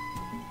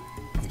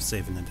 I'm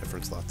saving a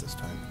different slot this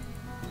time.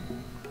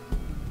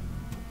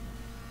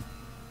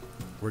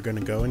 We're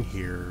gonna go in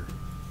here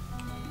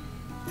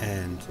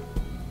and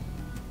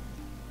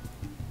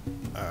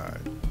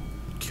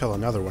kill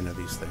another one of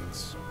these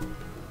things.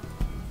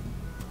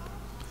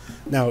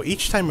 Now,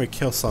 each time we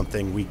kill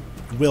something, we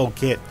will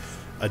get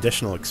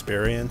additional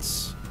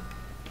experience.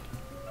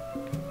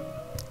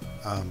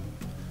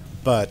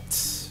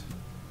 But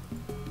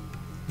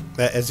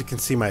as you can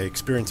see, my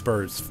experience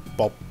bar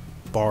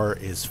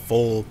is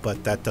full,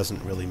 but that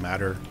doesn't really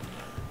matter.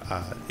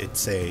 It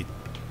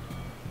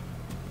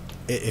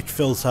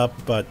fills up,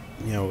 but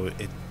you know,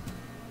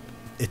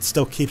 it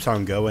still keeps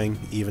on going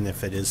even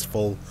if it is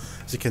full.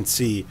 As you can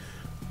see,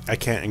 I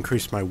can't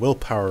increase my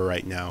willpower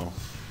right now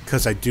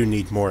because I do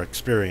need more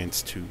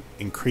experience to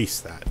increase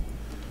that.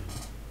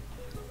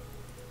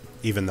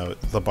 Even though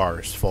the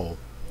bar is full,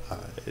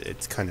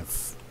 it's kind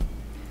of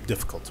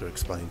difficult to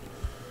explain.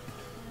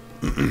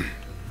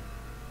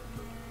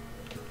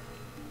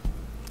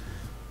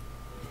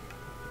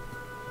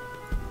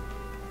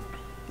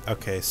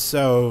 Okay,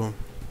 so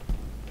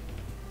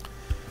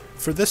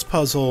for this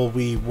puzzle,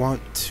 we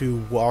want to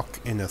walk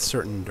in a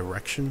certain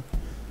direction.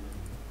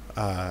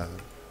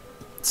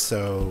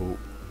 So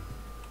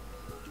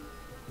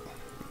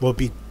we'll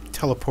be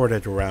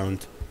teleported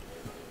around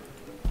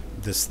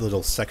this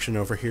little section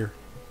over here,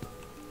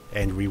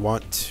 and we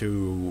want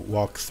to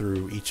walk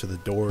through each of the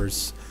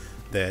doors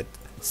that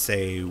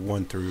say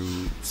 1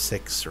 through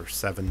 6 or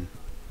 7.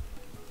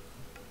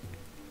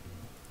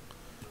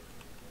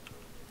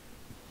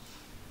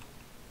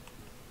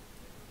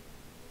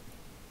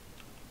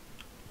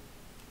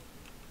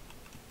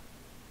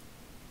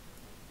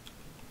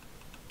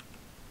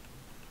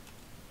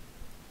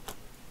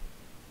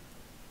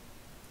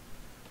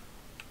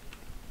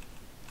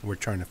 We're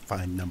trying to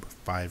find number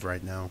 5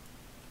 right now.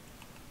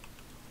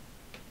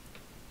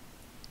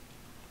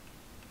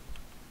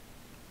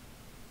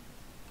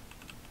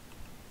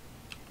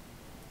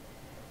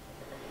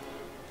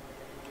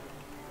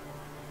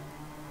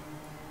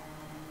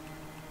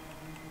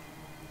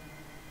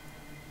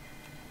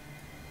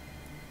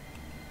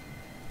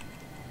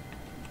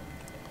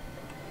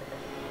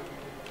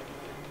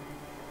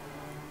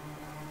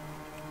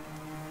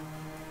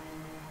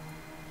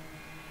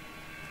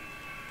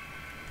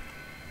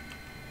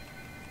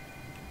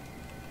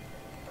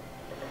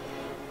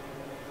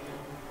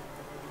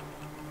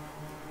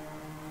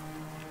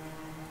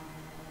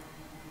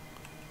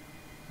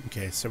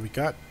 Okay, so we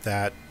got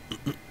that.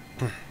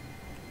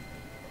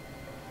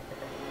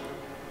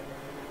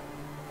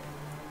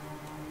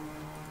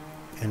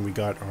 And we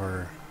got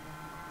our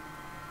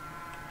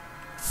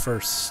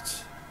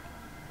first,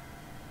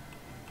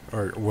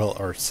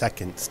 our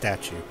second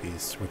statue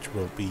piece, which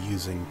we'll be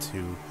using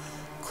to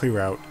clear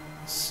out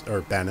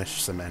or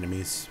banish some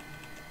enemies.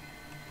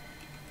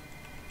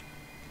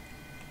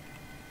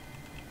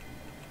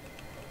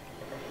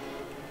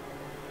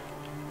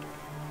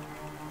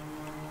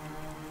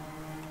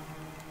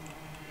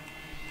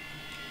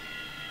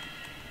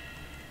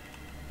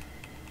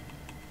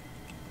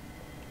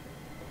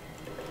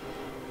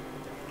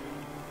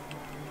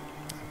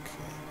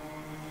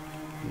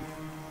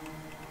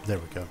 There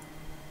we go.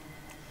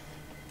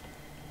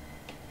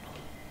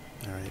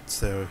 Alright,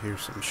 so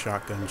here's some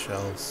shotgun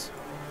shells.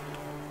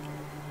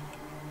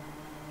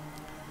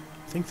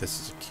 I think this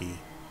is a key.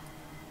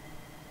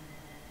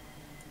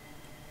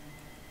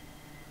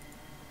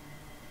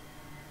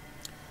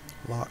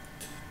 Locked.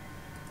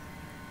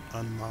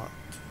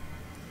 Unlocked.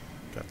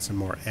 Got some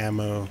more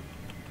ammo.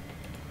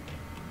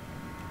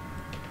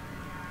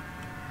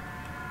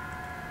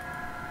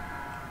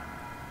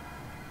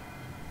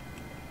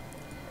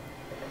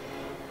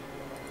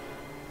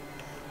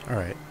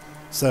 Alright,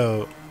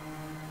 so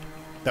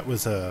that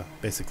was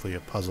basically a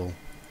puzzle.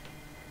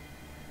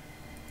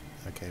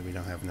 Okay, we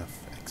don't have enough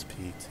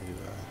XP to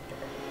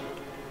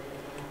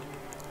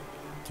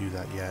do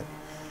that yet.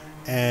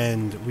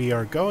 And we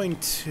are going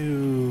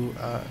to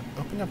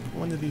open up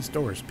one of these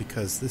doors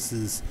because this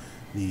is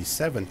the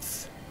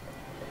 7th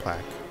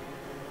plaque.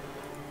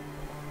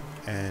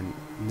 And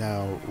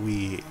now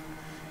we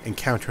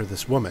encounter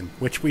this woman,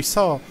 which we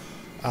saw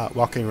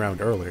walking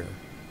around earlier,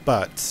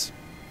 but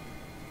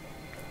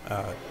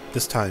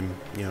this time,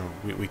 you know,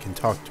 we can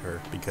talk to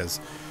her, because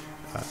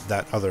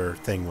that other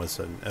thing was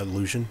an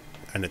illusion,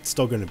 and it's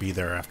still going to be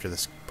there after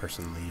this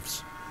person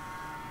leaves.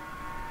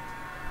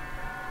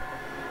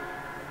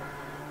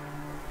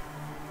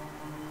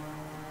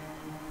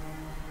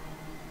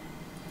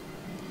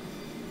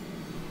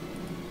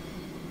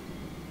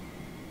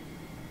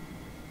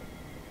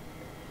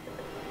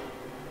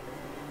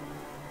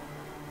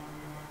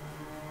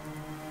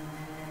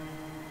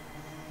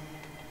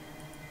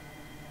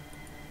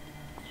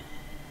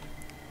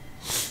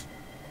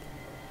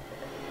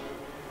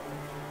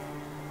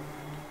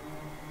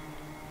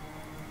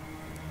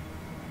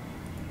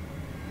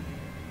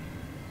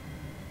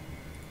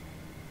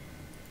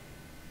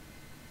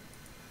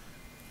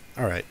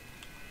 Alright.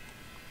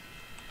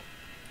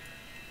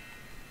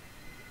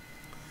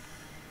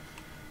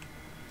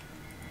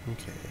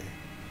 Okay.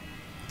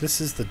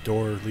 This is the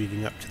door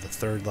leading up to the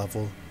 3rd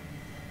level.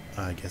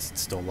 I guess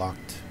it's still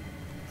locked.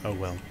 Oh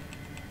well.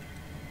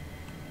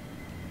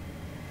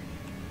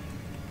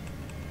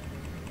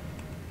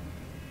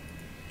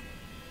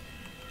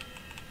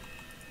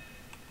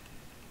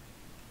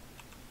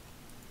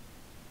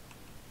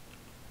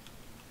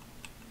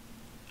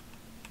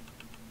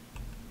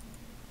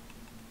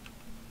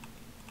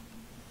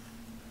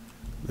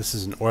 This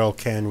is an oil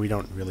can. We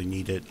don't really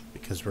need it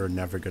because we're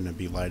never going to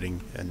be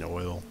lighting an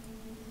oil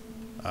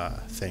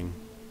thing.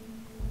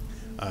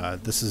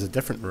 This is a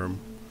different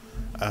room,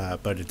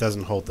 but it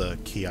doesn't hold the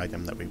key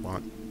item that we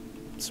want,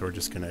 so we're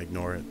just going to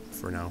ignore it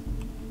for now.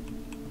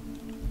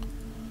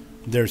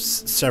 There's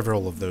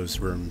several of those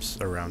rooms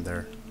around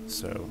there,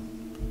 so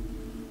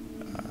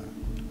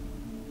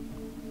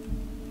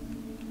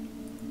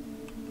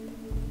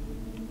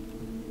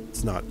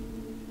it's not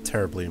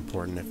terribly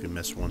important if you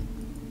miss one.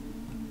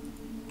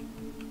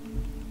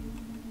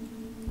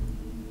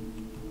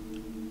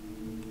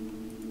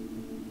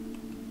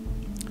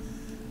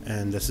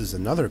 And this is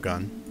another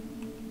gun.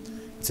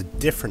 It's a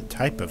different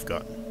type of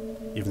gun,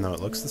 even though it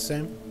looks the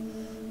same.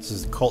 This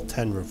is a Colt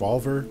 10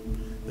 revolver.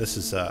 This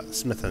is a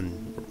Smith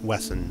 &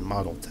 Wesson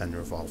Model 10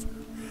 revolver.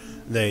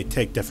 They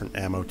take different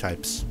ammo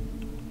types.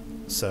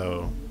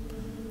 So,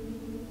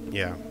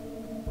 yeah.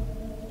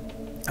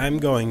 I'm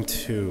going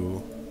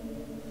to...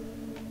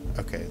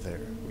 Okay,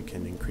 there. We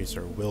can increase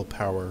our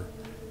willpower,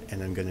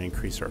 and I'm going to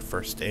increase our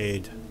first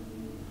aid.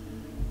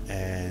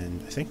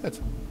 And I think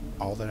that's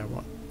all that I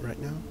want right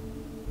now.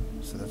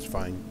 So that's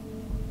fine.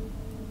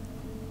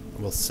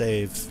 We'll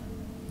save,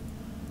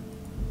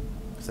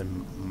 because I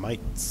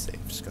might save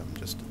scum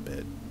just a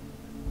bit.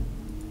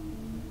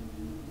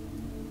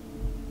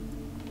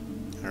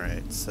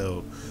 Alright,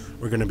 so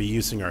we're going to be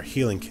using our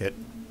healing kit.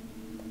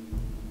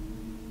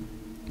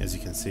 As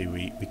you can see,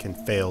 we can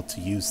fail to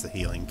use the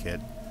healing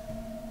kit,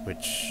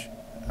 which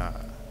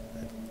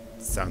it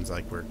sounds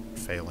like we're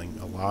failing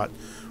a lot,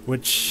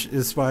 which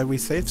is why we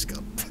save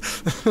scum.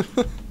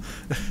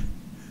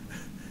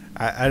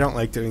 I don't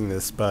like doing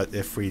this, but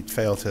if we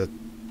fail to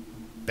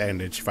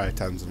bandage 5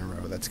 times in a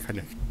row, that's kind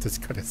of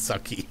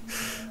sucky.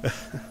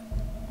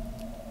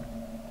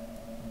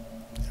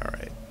 All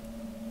right.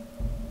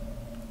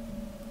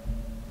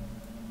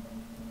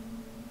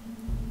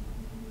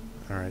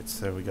 All right,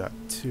 so we got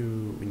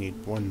 2. We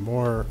need 1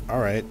 more. All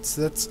right,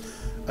 so that's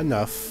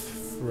enough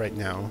right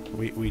now.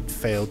 We'd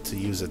failed to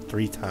use it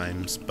 3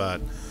 times,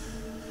 but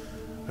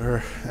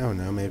or I don't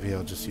know. Maybe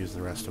I'll just use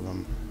the rest of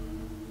them.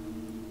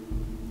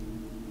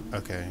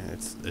 Okay,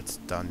 it's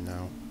done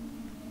now.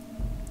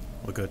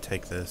 We'll go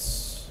take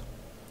this.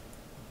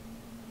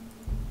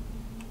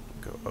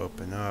 Go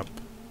open up.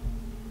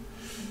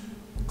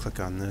 Click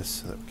on this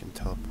so that we can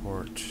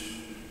teleport.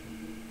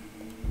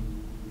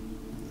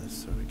 And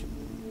this so we can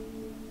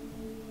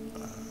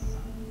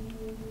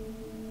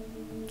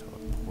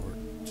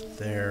teleport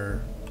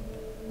there.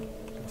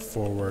 Go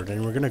forward,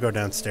 and we're gonna go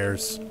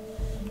downstairs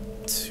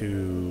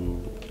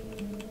to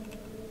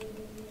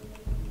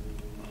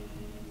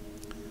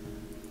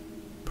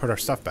put our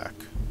stuff back,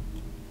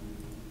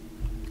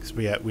 because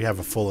we have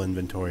a full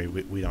inventory.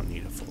 We don't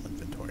need a full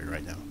inventory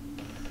right now,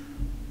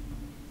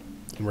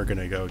 and we're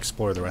gonna go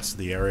explore the rest of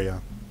the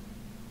area.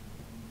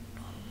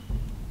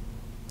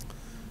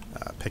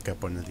 Pick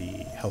up one of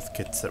the health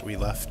kits that we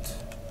left.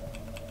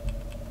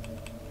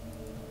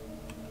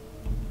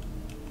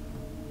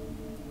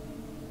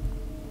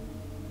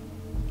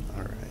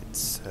 All right,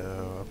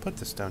 so I'll put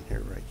this down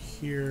here, right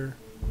here.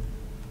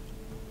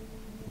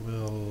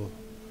 We'll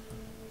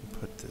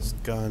put this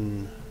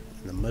gun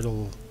in the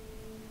middle.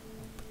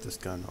 Put this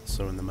gun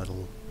also in the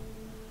middle.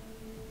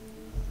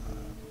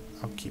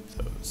 I'll keep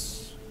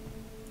those.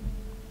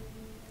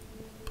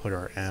 Put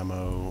our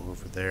ammo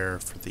over there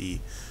for the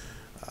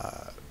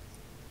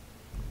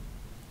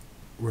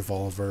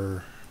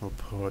revolver. We'll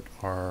put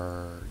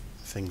our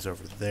things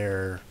over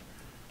there.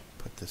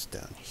 Put this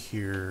down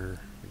here.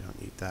 We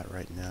don't need that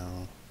right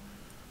now.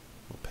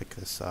 We'll pick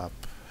this up.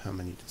 How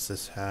many does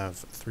this have?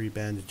 3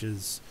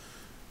 bandages.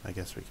 I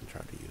guess we can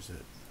try to use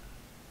it.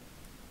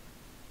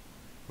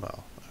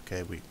 Well,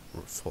 okay, we're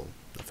full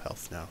of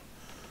health now.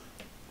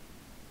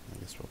 I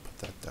guess we'll put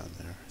that down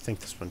there. I think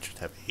this one should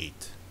have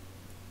 8.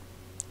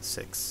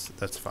 6.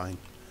 That's fine.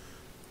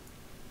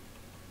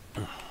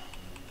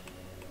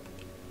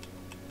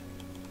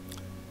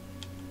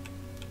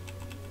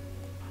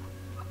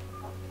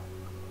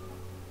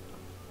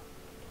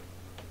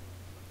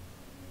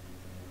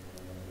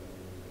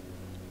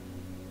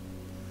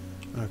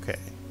 Okay.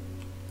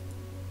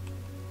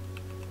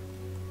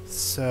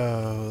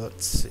 So,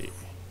 let's see.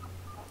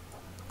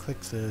 Click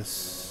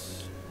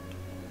this.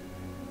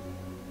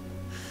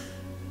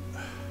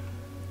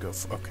 Go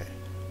for, okay.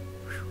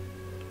 Whew.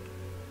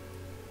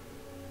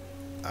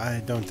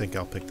 I don't think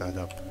I'll pick that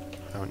up.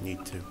 I don't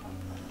need to.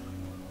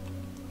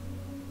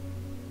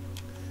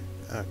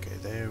 Okay,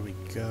 there we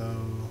go.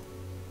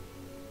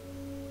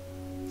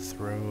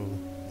 Throw.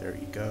 There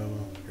you go.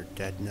 You're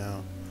dead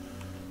now.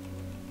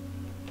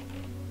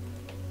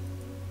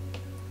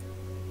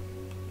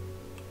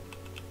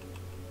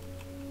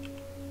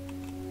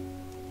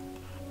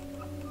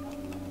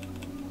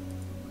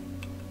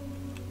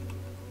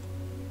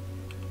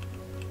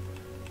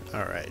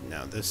 Alright,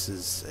 now this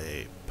is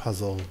a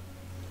puzzle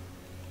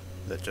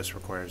that just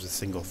requires a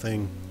single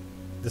thing.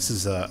 This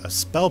is a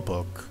spell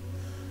book,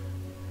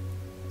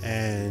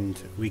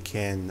 and we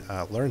can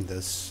learn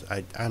this.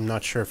 I'm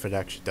not sure if it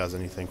actually does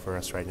anything for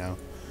us right now,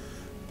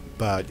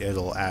 but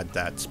it'll add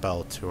that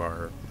spell to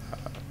our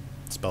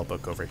spell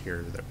book over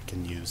here that we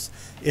can use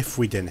if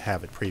we didn't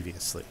have it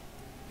previously.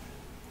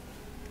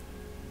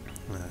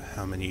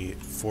 How many?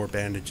 4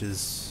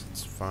 bandages.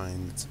 It's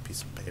fine. It's a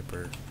piece of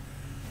paper.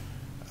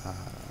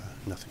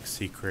 Nothing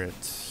secret.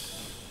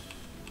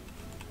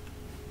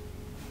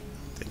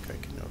 I think I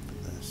can open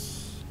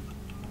this.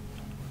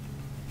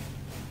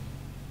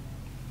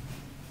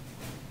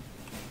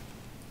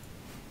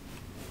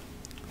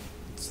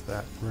 It's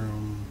that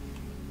room.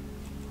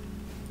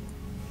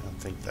 I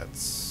don't think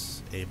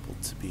that's able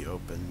to be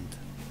opened.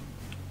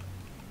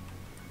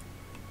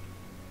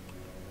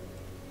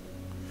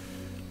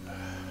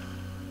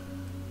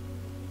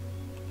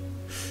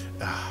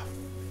 Ah,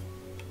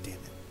 damn it.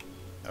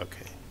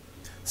 Okay.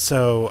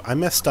 So I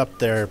messed up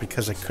there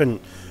because I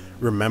couldn't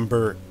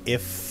remember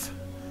if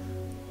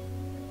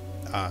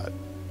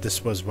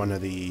this was one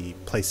of the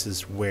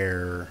places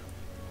where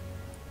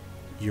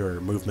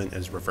your movement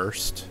is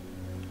reversed.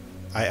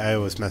 I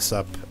always mess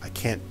up. I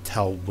can't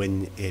tell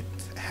when it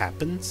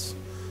happens,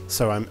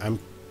 so I'm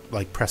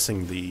like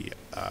pressing the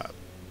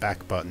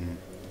back button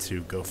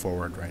to go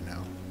forward right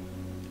now,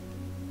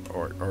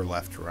 or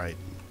left, right.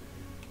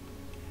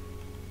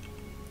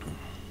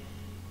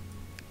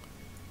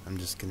 I'm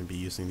just going to be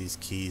using these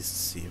keys to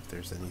see if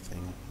there's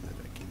anything that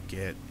I can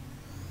get.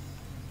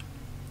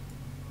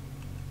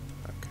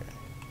 Okay.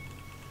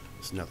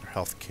 There's another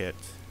health kit.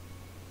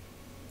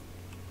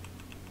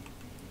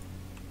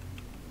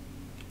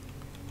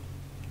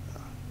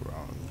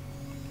 Wrong.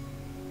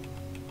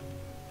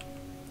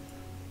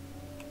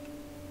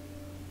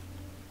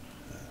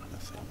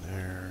 Nothing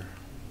there.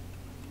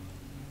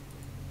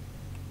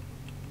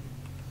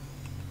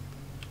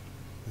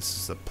 This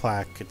is a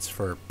plaque. It's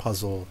for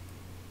puzzle.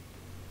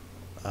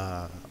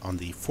 On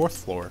the 4th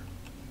floor.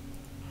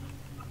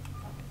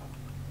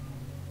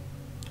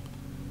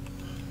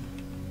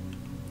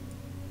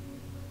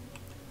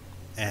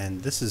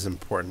 And this is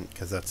important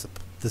because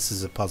this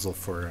is a puzzle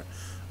for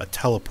a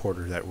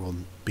teleporter that we'll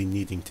be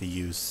needing to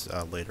use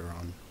later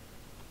on.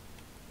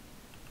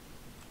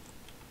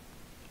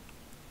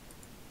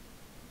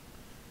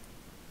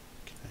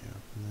 Can I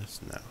open this?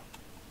 No.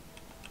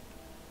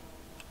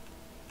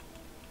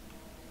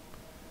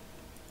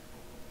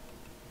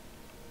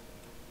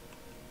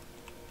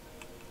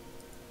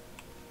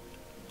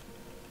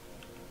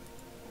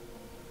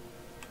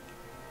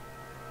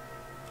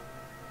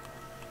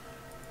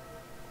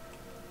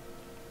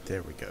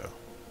 There we go.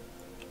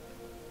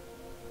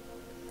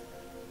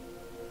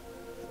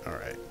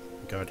 Alright,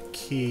 got a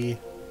key.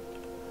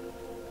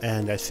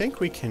 And I think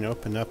we can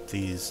open up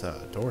these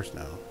doors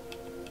now.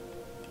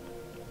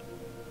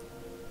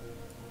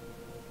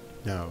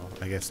 No,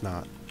 I guess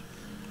not.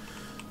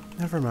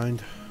 Never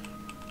mind.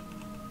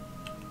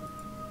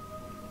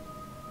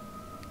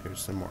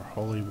 Here's some more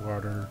holy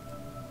water.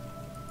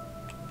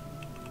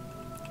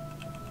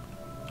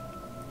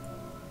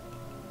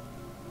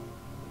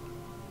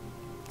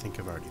 I think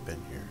I've already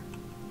been here.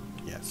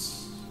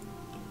 Yes.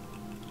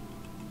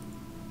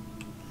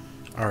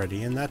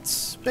 Alrighty, and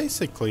that's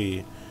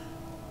basically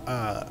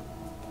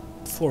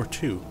floor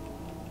 2.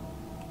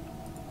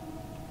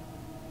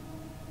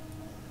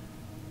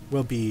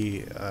 We'll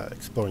be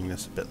exploring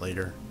this a bit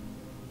later.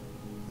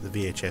 The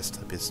VHS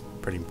clip is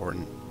pretty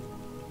important.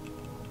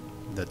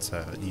 That's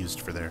used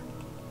for there.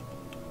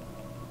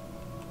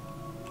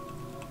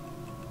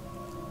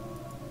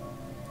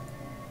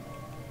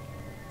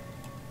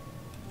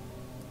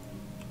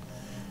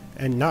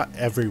 And not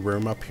every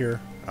room up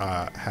here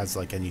has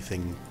like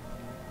anything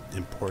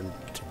important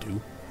to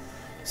do,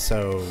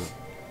 so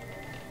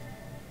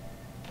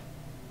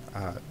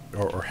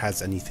or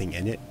has anything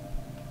in it.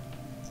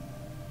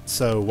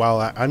 So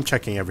while I'm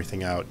checking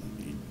everything out,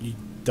 you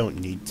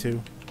don't need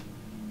to.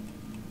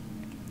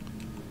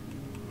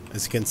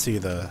 As you can see,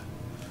 the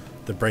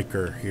the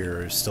breaker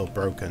here is still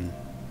broken.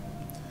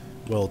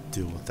 We'll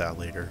deal with that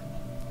later.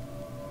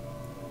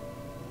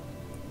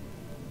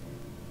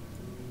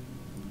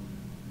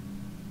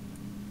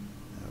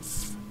 I have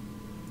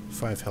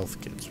 5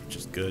 health kits, which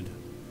is good.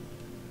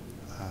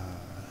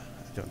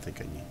 I don't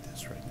think I need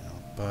this right now,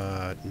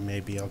 but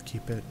maybe I'll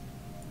keep it.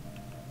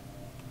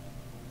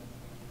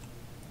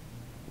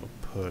 We'll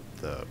put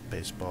the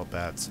baseball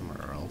bat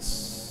somewhere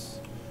else.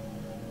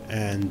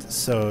 And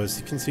so, as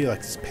you can see,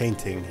 like this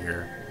painting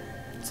here,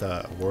 it's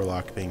a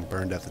warlock being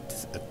burned at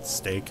the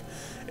stake.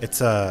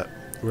 It's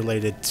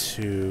related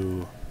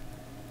to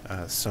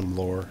some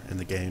lore in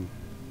the game,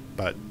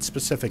 but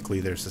specifically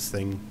there's this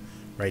thing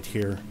right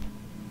here.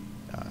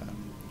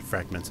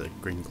 Fragments of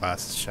green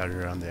glass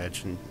shattered around the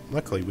edge, and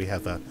luckily we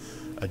have a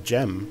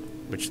gem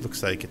which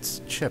looks like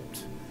it's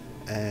chipped,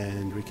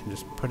 and we can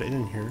just put it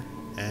in here,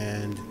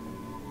 and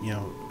you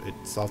know, it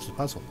solves the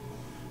puzzle.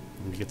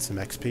 And we get some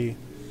XP.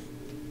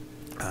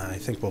 I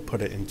think we'll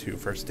put it into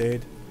first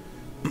aid,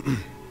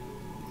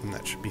 and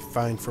that should be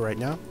fine for right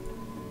now.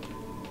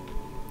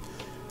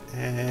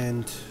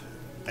 And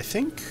I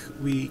think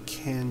we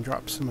can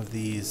drop some of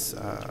these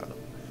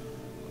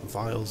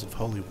vials of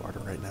holy water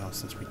right now,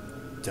 since we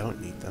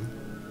don't need them.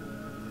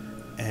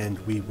 And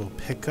we will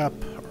pick up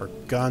our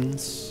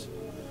guns,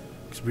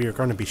 because we are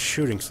going to be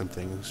shooting some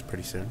things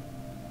pretty soon.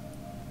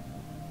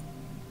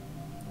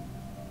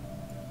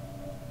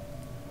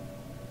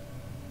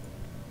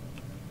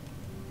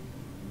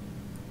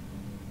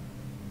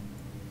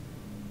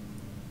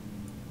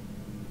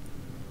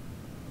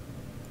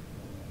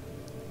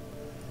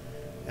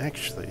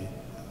 Actually,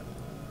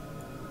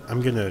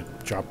 I'm gonna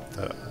drop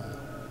the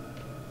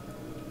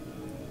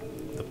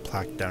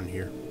plaque down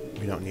here.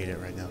 We don't need it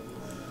right now.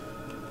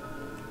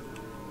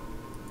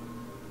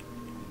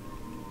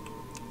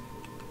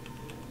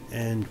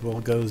 And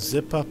we'll go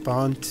zip up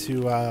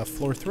onto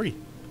floor 3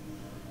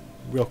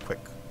 real quick,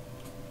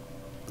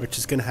 which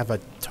is going to have a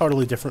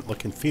totally different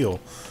look and feel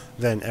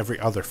than every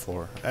other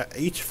floor.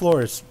 Each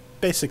floor is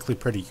basically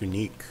pretty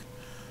unique,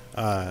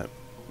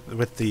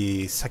 with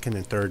the second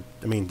and third,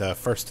 I mean the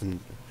first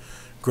and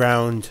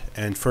ground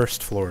and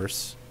first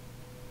floors,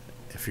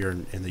 if you're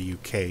in the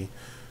UK,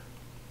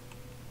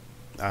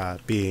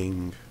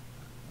 being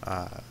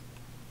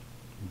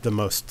the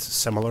most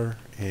similar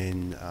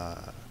in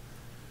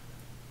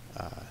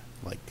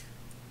like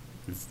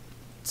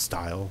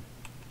style,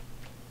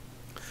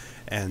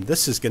 and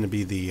this is going to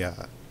be the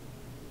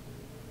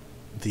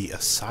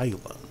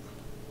asylum,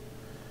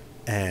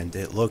 and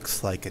it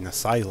looks like an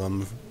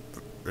asylum,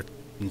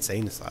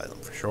 insane asylum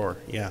for sure.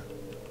 Yeah.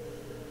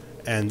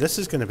 And this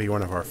is going to be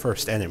one of our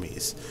first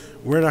enemies.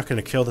 We're not going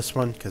to kill this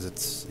one because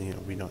it's, you know,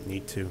 we don't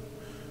need to.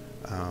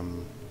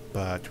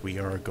 But we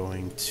are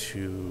going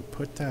to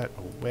put that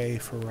away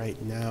for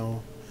right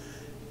now.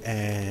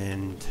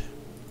 And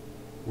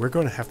we're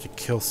going to have to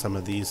kill some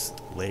of these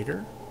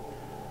later.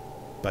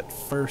 But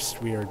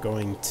first we are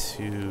going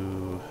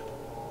to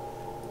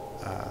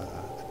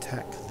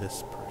attack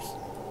this person.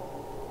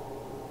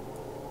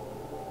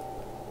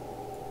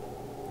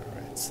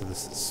 Alright, so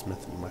this is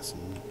Smith & Wesson.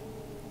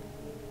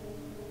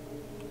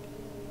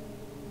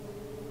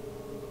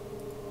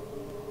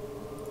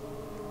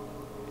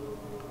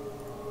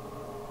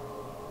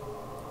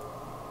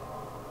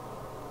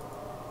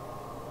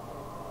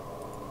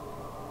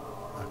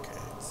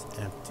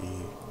 Empty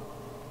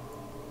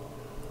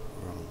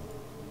room.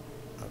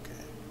 Okay.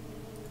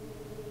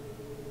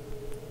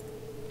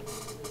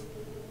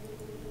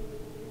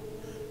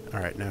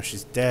 Alright, now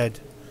she's dead.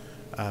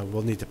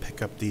 We'll need to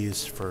pick up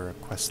these for a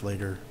quest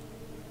later.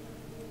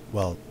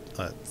 Well,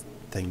 a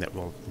thing that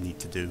we'll need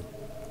to do.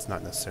 It's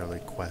not necessarily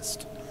a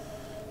quest.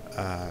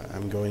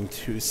 I'm going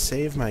to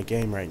save my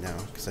game right now,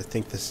 because I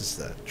think this is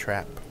the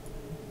trap.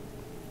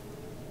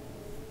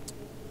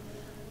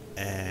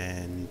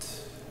 And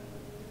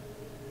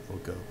we'll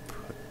go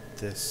put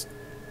this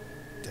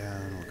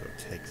down. We'll go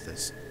take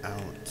this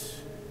out.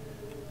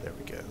 There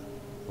we go.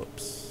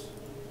 Whoops.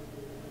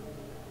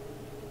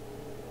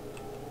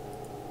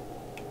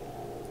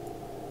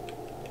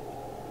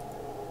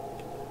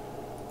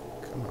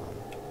 Come on.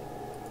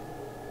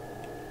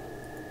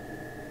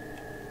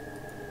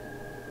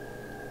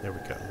 There we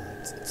go.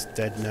 It's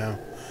dead now.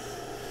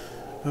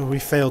 Oh, we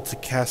failed to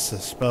cast the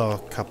spell a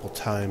couple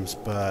times,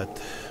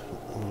 but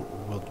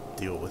we'll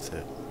deal with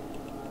it.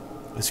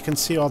 As you can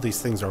see, all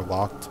these things are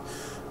locked.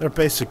 They're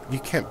basic. You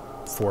can't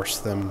force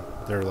them.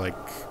 They're like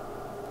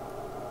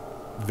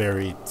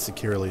very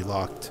securely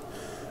locked.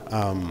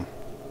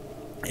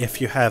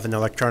 If you have an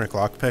electronic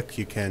lockpick,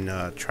 you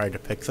can try to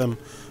pick them,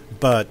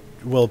 but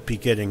we'll be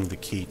getting the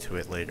key to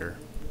it later.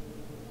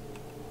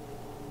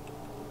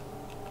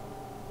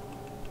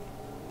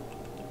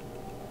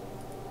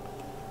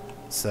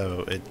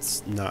 So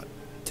it's not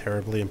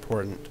terribly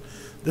important.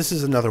 This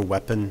is another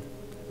weapon.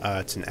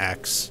 It's an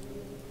axe.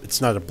 It's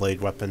not a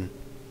blade weapon.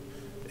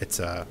 It's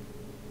a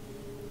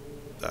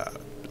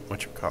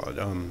what you call it?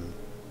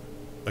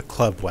 A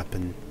club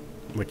weapon,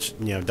 which,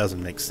 you know,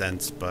 doesn't make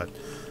sense, but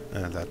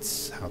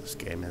that's how this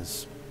game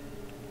is.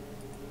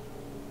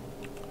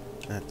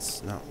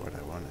 That's not what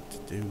I wanted to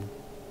do.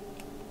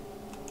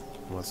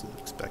 I wasn't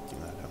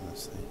expecting that,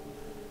 honestly.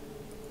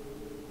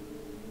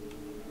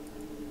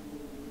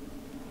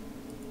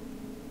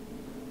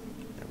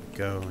 There we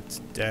go, it's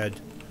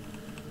dead.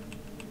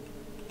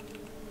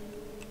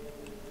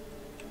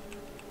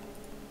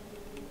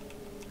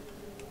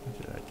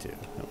 What did I do?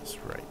 That was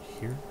right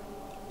here.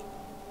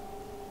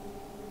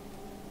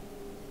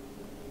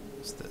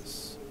 What's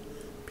this?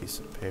 Piece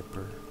of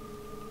paper.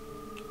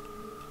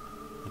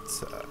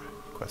 It's a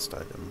quest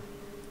item.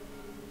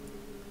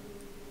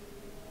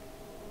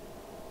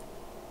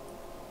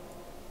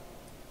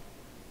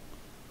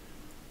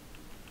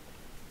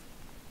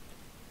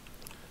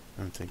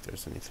 I don't think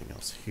there's anything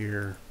else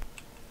here.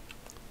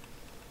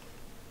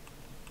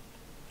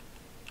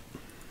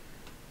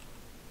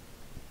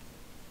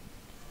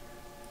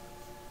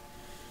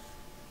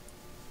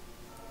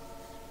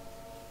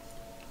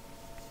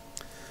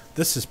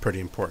 This is pretty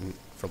important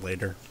for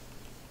later.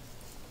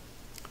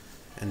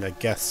 And I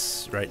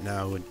guess right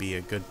now would be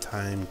a good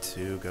time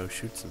to go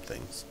shoot some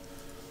things.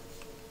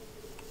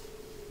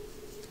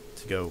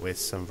 To go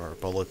waste some of our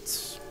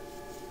bullets.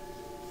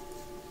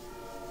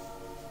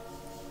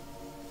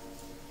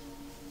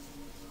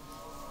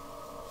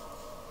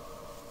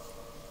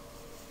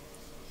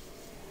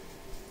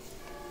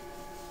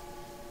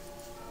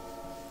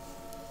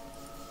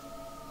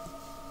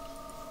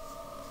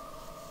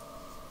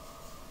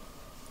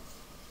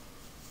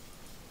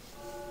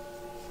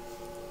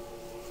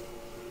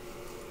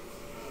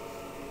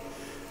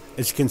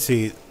 As you can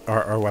see,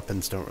 our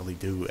weapons don't really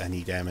do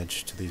any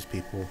damage to these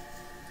people.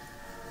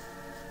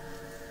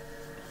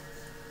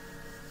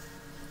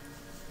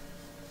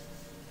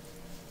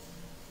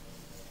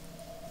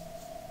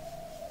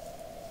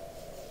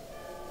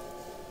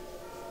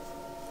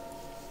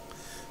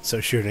 So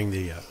shooting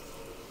the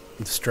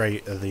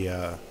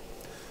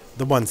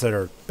ones that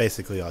are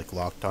basically like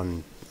locked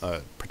on a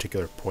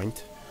particular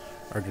point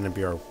are going to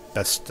be our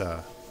best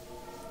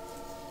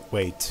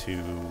way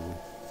to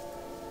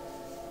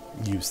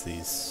use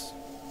these.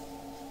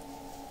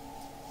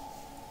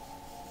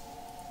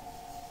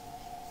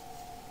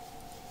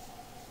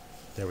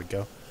 There we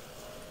go.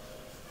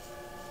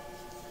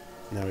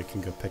 Now we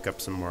can go pick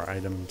up some more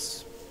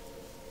items.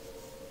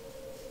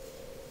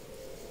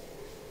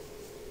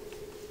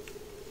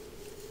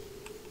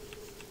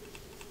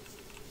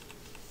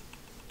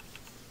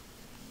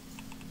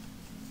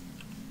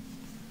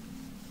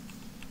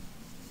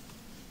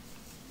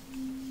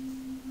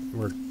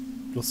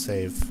 We'll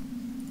save.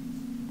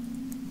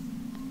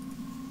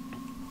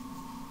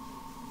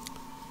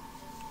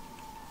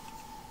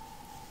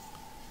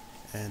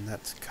 And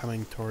that's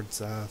coming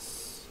towards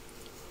us.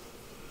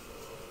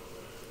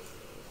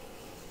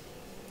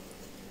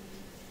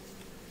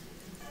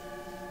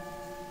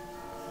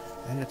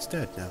 And it's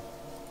dead now.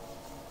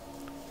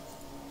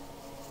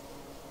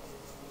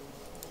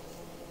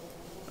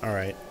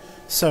 Alright,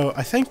 so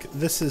I think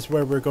this is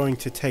where we're going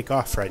to take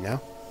off right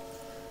now.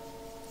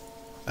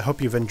 I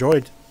hope you've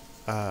enjoyed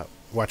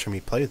watching me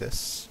play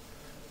this,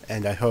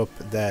 and I hope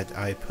that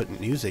I put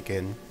music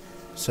in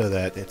so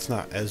that it's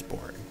not as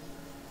boring.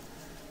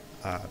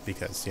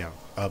 Because, you know,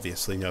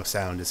 obviously no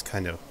sound is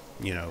kind of,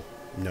 you know,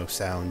 no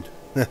sound.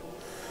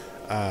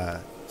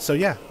 So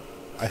yeah,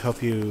 I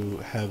hope you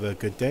have a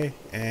good day,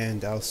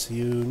 and I'll see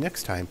you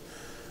next time.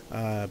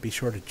 Be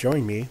sure to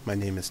join me. My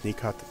name is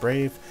Nekot the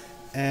Brave,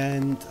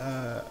 and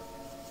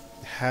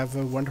have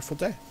a wonderful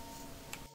day.